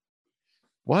too.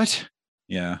 What?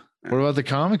 Yeah, What about the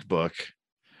comic book?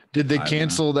 Did they I don't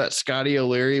cancel that Scotty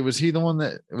O'Leary? Was he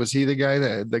the guy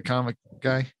the comic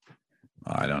guy?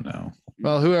 I don't know.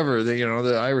 Well, whoever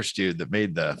the Irish dude that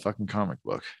made the fucking comic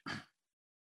book.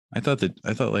 I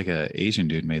thought like a Asian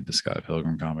dude made the Scott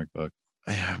Pilgrim comic book.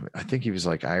 I think he was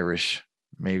like Irish,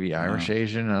 maybe Irish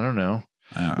Asian. I don't know.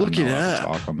 Look I'm it not allowed to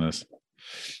up. Talk on this.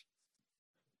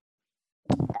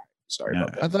 Sorry Yeah.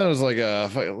 about that. I thought it was like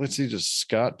let's see, just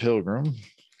Scott Pilgrim.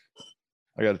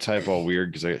 I got to type all weird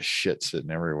because I got shit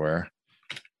sitting everywhere.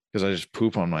 Because I just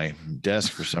poop on my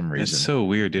desk for some reason. It's so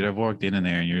weird, dude. I've walked in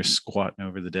there and you're just squatting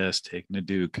over the desk taking a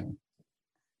Duke.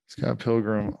 Scott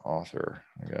Pilgrim, author,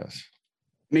 I guess.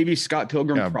 Maybe Scott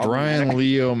Pilgrim. Yeah, problematic. Brian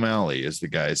Lee O'Malley is the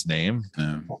guy's name,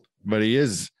 but he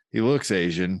looks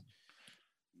Asian,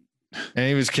 and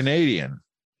he was Canadian.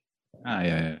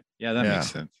 Yeah. That Yeah.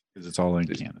 makes sense because it's all in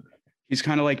Canada. He's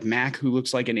kind of like Mac, who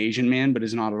looks like an Asian man, but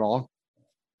is not at all.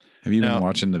 Have you No. been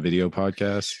watching the video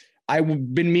podcast? I've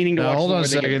been meaning to Now, watch. hold the on a where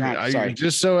they get second. drunk. Sorry.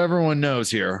 Just so everyone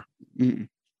knows here. Mm.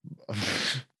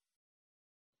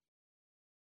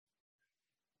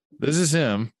 This is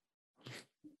him.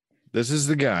 This is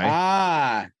the guy.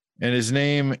 Ah. And his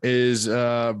name is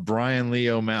Brian Lee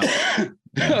O'Malley.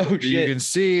 Oh You shit. can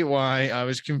see why I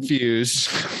was confused.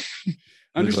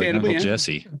 Understandably, Uncle yeah.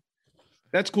 Jesse.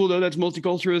 That's cool though. That's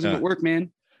multiculturalism Yeah. at work,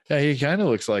 man. Yeah, he kind of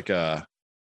looks like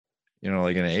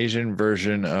like an Asian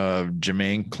version of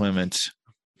Jermaine Clement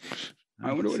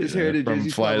I wonder what his heritage from is.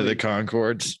 He's Flight of the probably-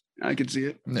 Conchords. I can see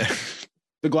it.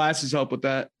 The glasses help with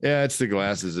that. Yeah, it's the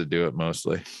glasses that do it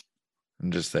mostly.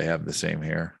 And just they have the same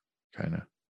hair, kind of.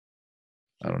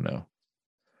 I don't know.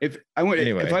 If I went,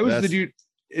 Anyway, if I was the that's- dude,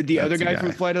 the other that's the guy from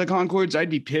guy. Flight of the Concords, I'd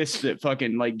be pissed that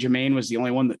fucking like Jermaine was the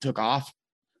only one that took off.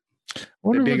 I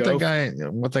wonder big what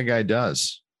oaf. that guy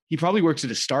does. He probably works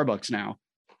at a Starbucks now.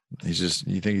 You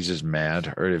think he's just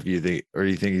mad, or do you think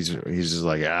he's just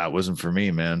like, it wasn't for me,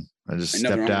 man. I just Ain't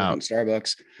nothing stepped wrong out. with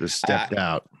Starbucks. Just stepped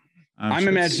out. I'm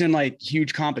sure it's- imagining like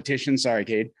huge competition. Sorry,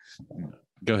 Cade.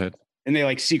 Go ahead. And they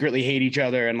like secretly hate each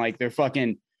other and like they're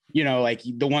fucking, like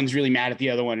the one's really mad at the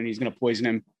other one and he's gonna poison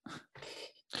him.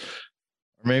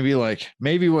 Maybe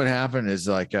what happened is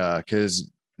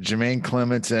because Jermaine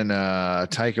Clements and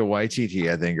Taika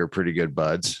Waititi, I think, are pretty good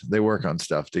buds. They work on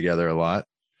stuff together a lot.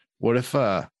 What if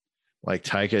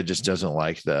Taika just doesn't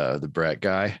like the Brett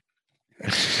guy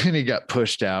and he got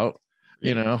pushed out?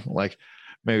 Like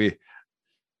maybe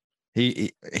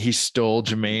he stole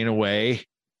Jermaine away.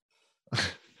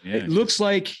 Yeah. It looks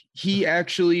like he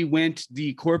actually went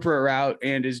the corporate route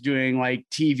and is doing like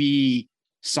TV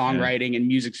songwriting and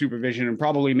music supervision and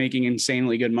probably making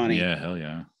insanely good money. Yeah, hell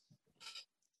yeah.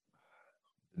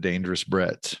 Dangerous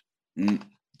Brett.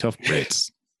 Tough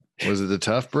Brits. Was it the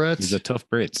tough Brett? He's a tough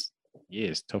Brits.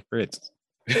 Yes, tough Brits.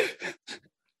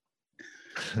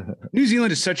 New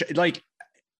Zealand is such like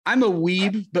I'm a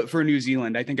weeb, but for New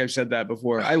Zealand. I think I've said that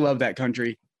before. I love that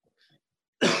country.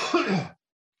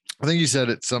 I think you said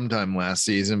it sometime last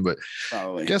season, but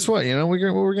Probably. guess what?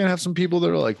 We're gonna have some people that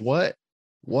are like, what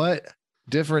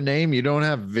different name? You don't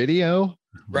have video?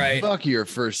 Right. Fuck your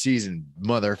first season,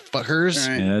 motherfuckers.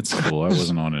 Right. Yeah, that's cool. I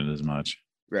wasn't on it as much.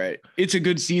 Right. It's a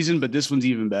good season, but this one's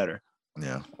even better.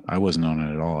 Yeah. I wasn't on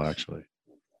it at all, actually.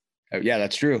 Yeah,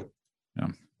 that's true. Yeah.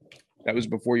 That was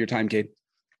before your time, Cade.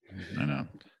 I know.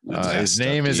 His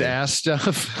name is Ass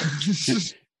Stuff.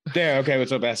 There. Okay.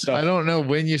 What's up, ass stuff? I don't know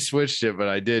when you switched it, but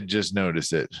I did just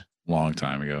notice it. Long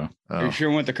time ago. You Oh. sure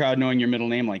want the crowd knowing your middle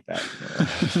name like that?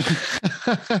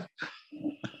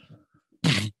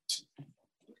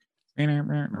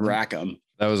 Rackham.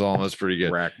 That was almost pretty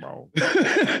good. Rackball.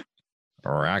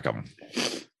 Rackham.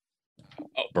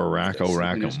 Oh, Baracko yes.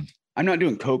 Rackham. I'm not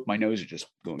doing coke. My nose is just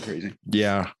going crazy.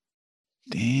 Yeah.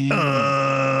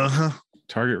 Damn.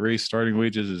 Target race starting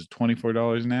wages is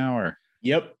 $24 an hour.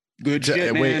 Yep. Good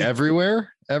shit, Wait, man.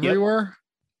 everywhere? Everywhere?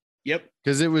 Yep.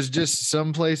 Because it was just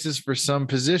some places for some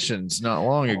positions not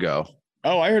long ago.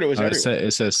 Oh, I heard it was It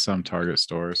everywhere. says some Target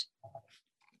stores.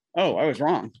 Oh, I was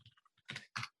wrong.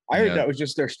 I heard Yeah. that was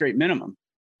just their straight minimum.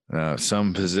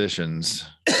 Some positions.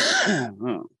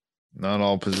 Oh. Not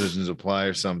all positions apply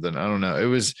or something. I don't know.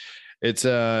 It's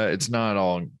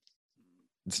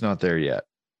not there yet.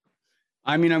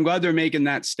 I mean, I'm glad they're making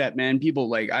that step, man. People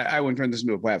like, I wouldn't turn this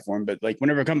into a platform, but like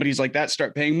whenever companies like that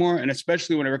start paying more, and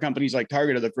especially whenever companies like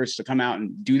Target are the first to come out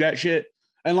and do that shit.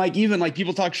 And like, even like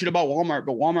people talk shit about Walmart,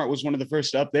 but Walmart was one of the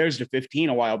first up theirs to 15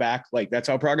 a while back. Like that's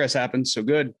how progress happens. So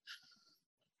good.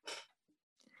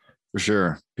 For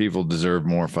sure. People deserve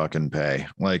more fucking pay.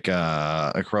 Like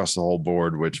across the whole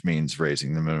board, which means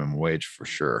raising the minimum wage for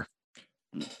sure.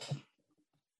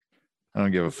 I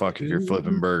don't give a fuck if you're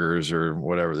flipping burgers or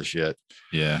whatever the shit.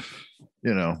 Yeah.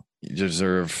 You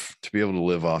deserve to be able to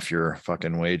live off your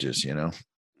fucking wages,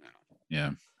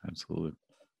 Yeah, absolutely.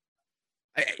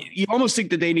 You almost think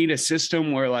that they need a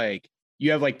system where like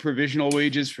you have like provisional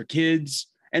wages for kids.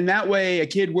 And that way a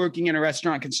kid working in a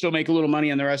restaurant can still make a little money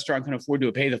and the restaurant can afford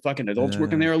to pay the fucking adults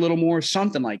working there a little more,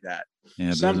 something like that. Yeah,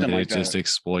 but Something they like that. just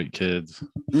exploit kids.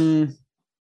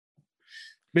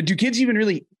 But do kids even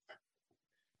really,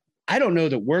 I don't know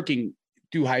that working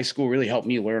through high school really helped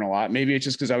me learn a lot. Maybe it's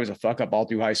just because I was a fuck up all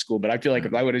through high school, but I feel like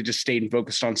if I would have just stayed and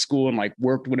focused on school and like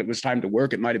worked when it was time to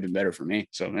work, it might've been better for me.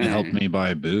 So It helped me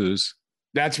buy booze.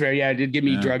 That's fair. Yeah. It did give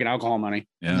me Yeah. drug and alcohol money.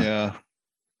 Yeah.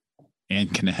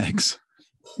 And connects.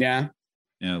 Yeah.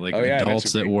 Yeah, like Oh, yeah, that's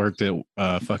adults a that big- worked at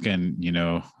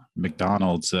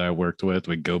McDonald's that I worked with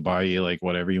would go buy you like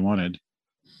whatever you wanted.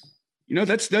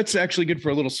 That's actually good for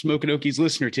a little Smoke and Okies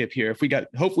listener tip here.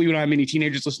 Hopefully we don't have many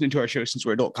teenagers listening to our show since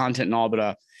we're adult content and all,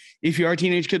 but if you are a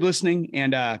teenage kid listening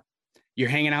and you're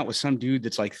hanging out with some dude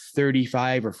that's like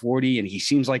 35 or 40 and he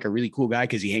seems like a really cool guy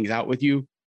because he hangs out with you,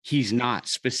 he's not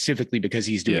specifically because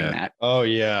he's doing that. Oh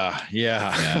yeah.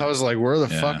 I was like, where the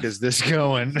fuck is this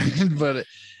going? But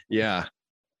yeah,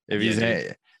 if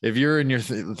you're in your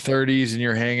 30s and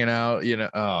you're hanging out,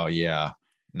 oh yeah,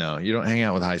 no, you don't hang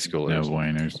out with high schoolers. No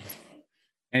wieners.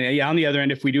 And on the other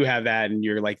end, if we do have that and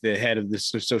you're like the head of this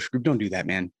social group, don't do that,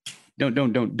 man.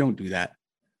 Don't do that.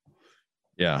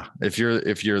 Yeah. If you're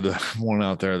the one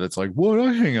out there that's like, what,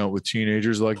 I hang out with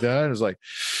teenagers like that. It's like,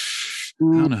 I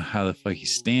don't know how the fuck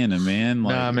he's standing, man.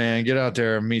 Like, nah, man, get out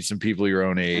there and meet some people your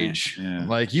own age. Yeah.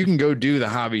 Like you can go do the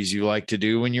hobbies you like to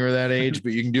do when you were that age,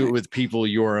 but you can do it with people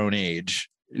your own age.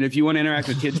 And if you want to interact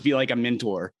with kids, be like a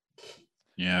mentor.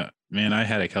 Yeah, man, I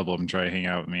had a couple of them try to hang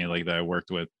out with me, like that I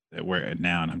worked with at work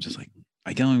now, and I'm just like,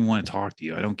 I don't even want to talk to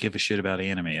you. I don't give a shit about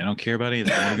anime. I don't care about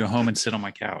anything. I want to go home and sit on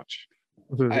my couch.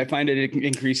 I find it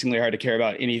increasingly hard to care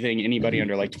about anything anybody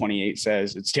under like 28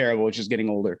 says. It's terrible. It's just getting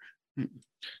older.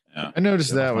 Yeah. I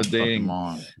noticed that with dating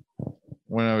mom.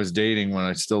 when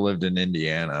I still lived in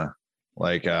Indiana.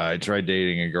 Like I tried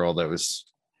dating a girl that was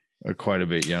quite a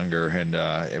bit younger, and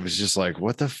it was just like,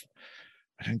 what the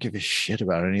I don't give a shit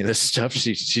about any of this stuff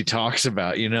she talks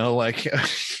about, like I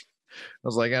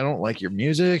was like, I don't like your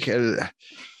music.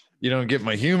 You don't get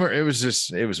my humor. It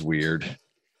was weird.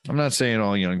 I'm not saying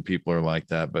all young people are like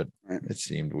that, but it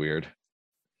seemed weird.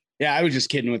 Yeah, I was just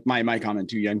kidding with my comment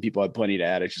too. Young people have plenty to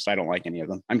add. It's just I don't like any of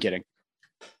them. I'm kidding.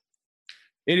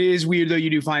 It is weird though. You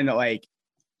do find that like,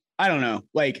 I don't know,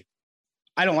 like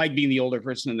I don't like being the older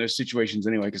person in those situations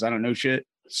anyway because I don't know shit.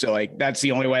 So like that's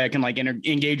the only way I can like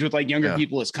engage with like younger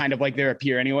people is kind of like their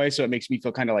peer anyway. So it makes me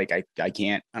feel kind of like I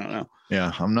can't. I don't know.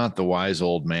 Yeah, I'm not the wise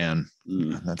old man.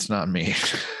 That's not me.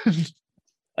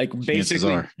 Like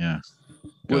basically, yeah.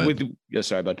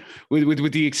 Sorry, bud.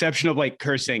 With the exception of like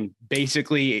cursing,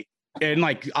 basically, and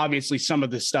like obviously some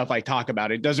of the stuff I talk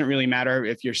about, it doesn't really matter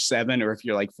if you're 7 or if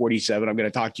you're like 47. I'm going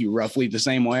to talk to you roughly the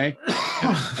same way.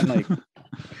 And like,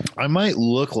 I might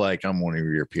look like I'm one of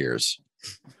your peers,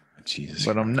 Jesus,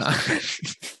 but I'm not.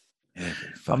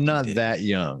 I'm not that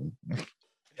young.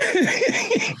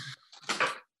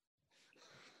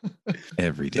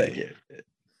 Every day.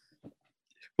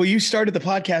 Well, you started the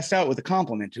podcast out with a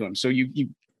compliment to him, so you.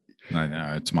 I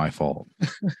know it's my fault.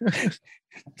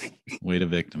 Way to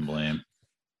victim blame.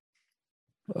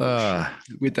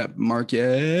 With that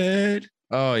market.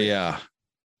 Oh yeah.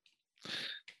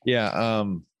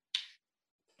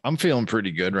 I'm feeling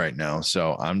pretty good right now,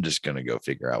 so I'm just gonna go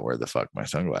figure out where the fuck my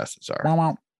sunglasses are.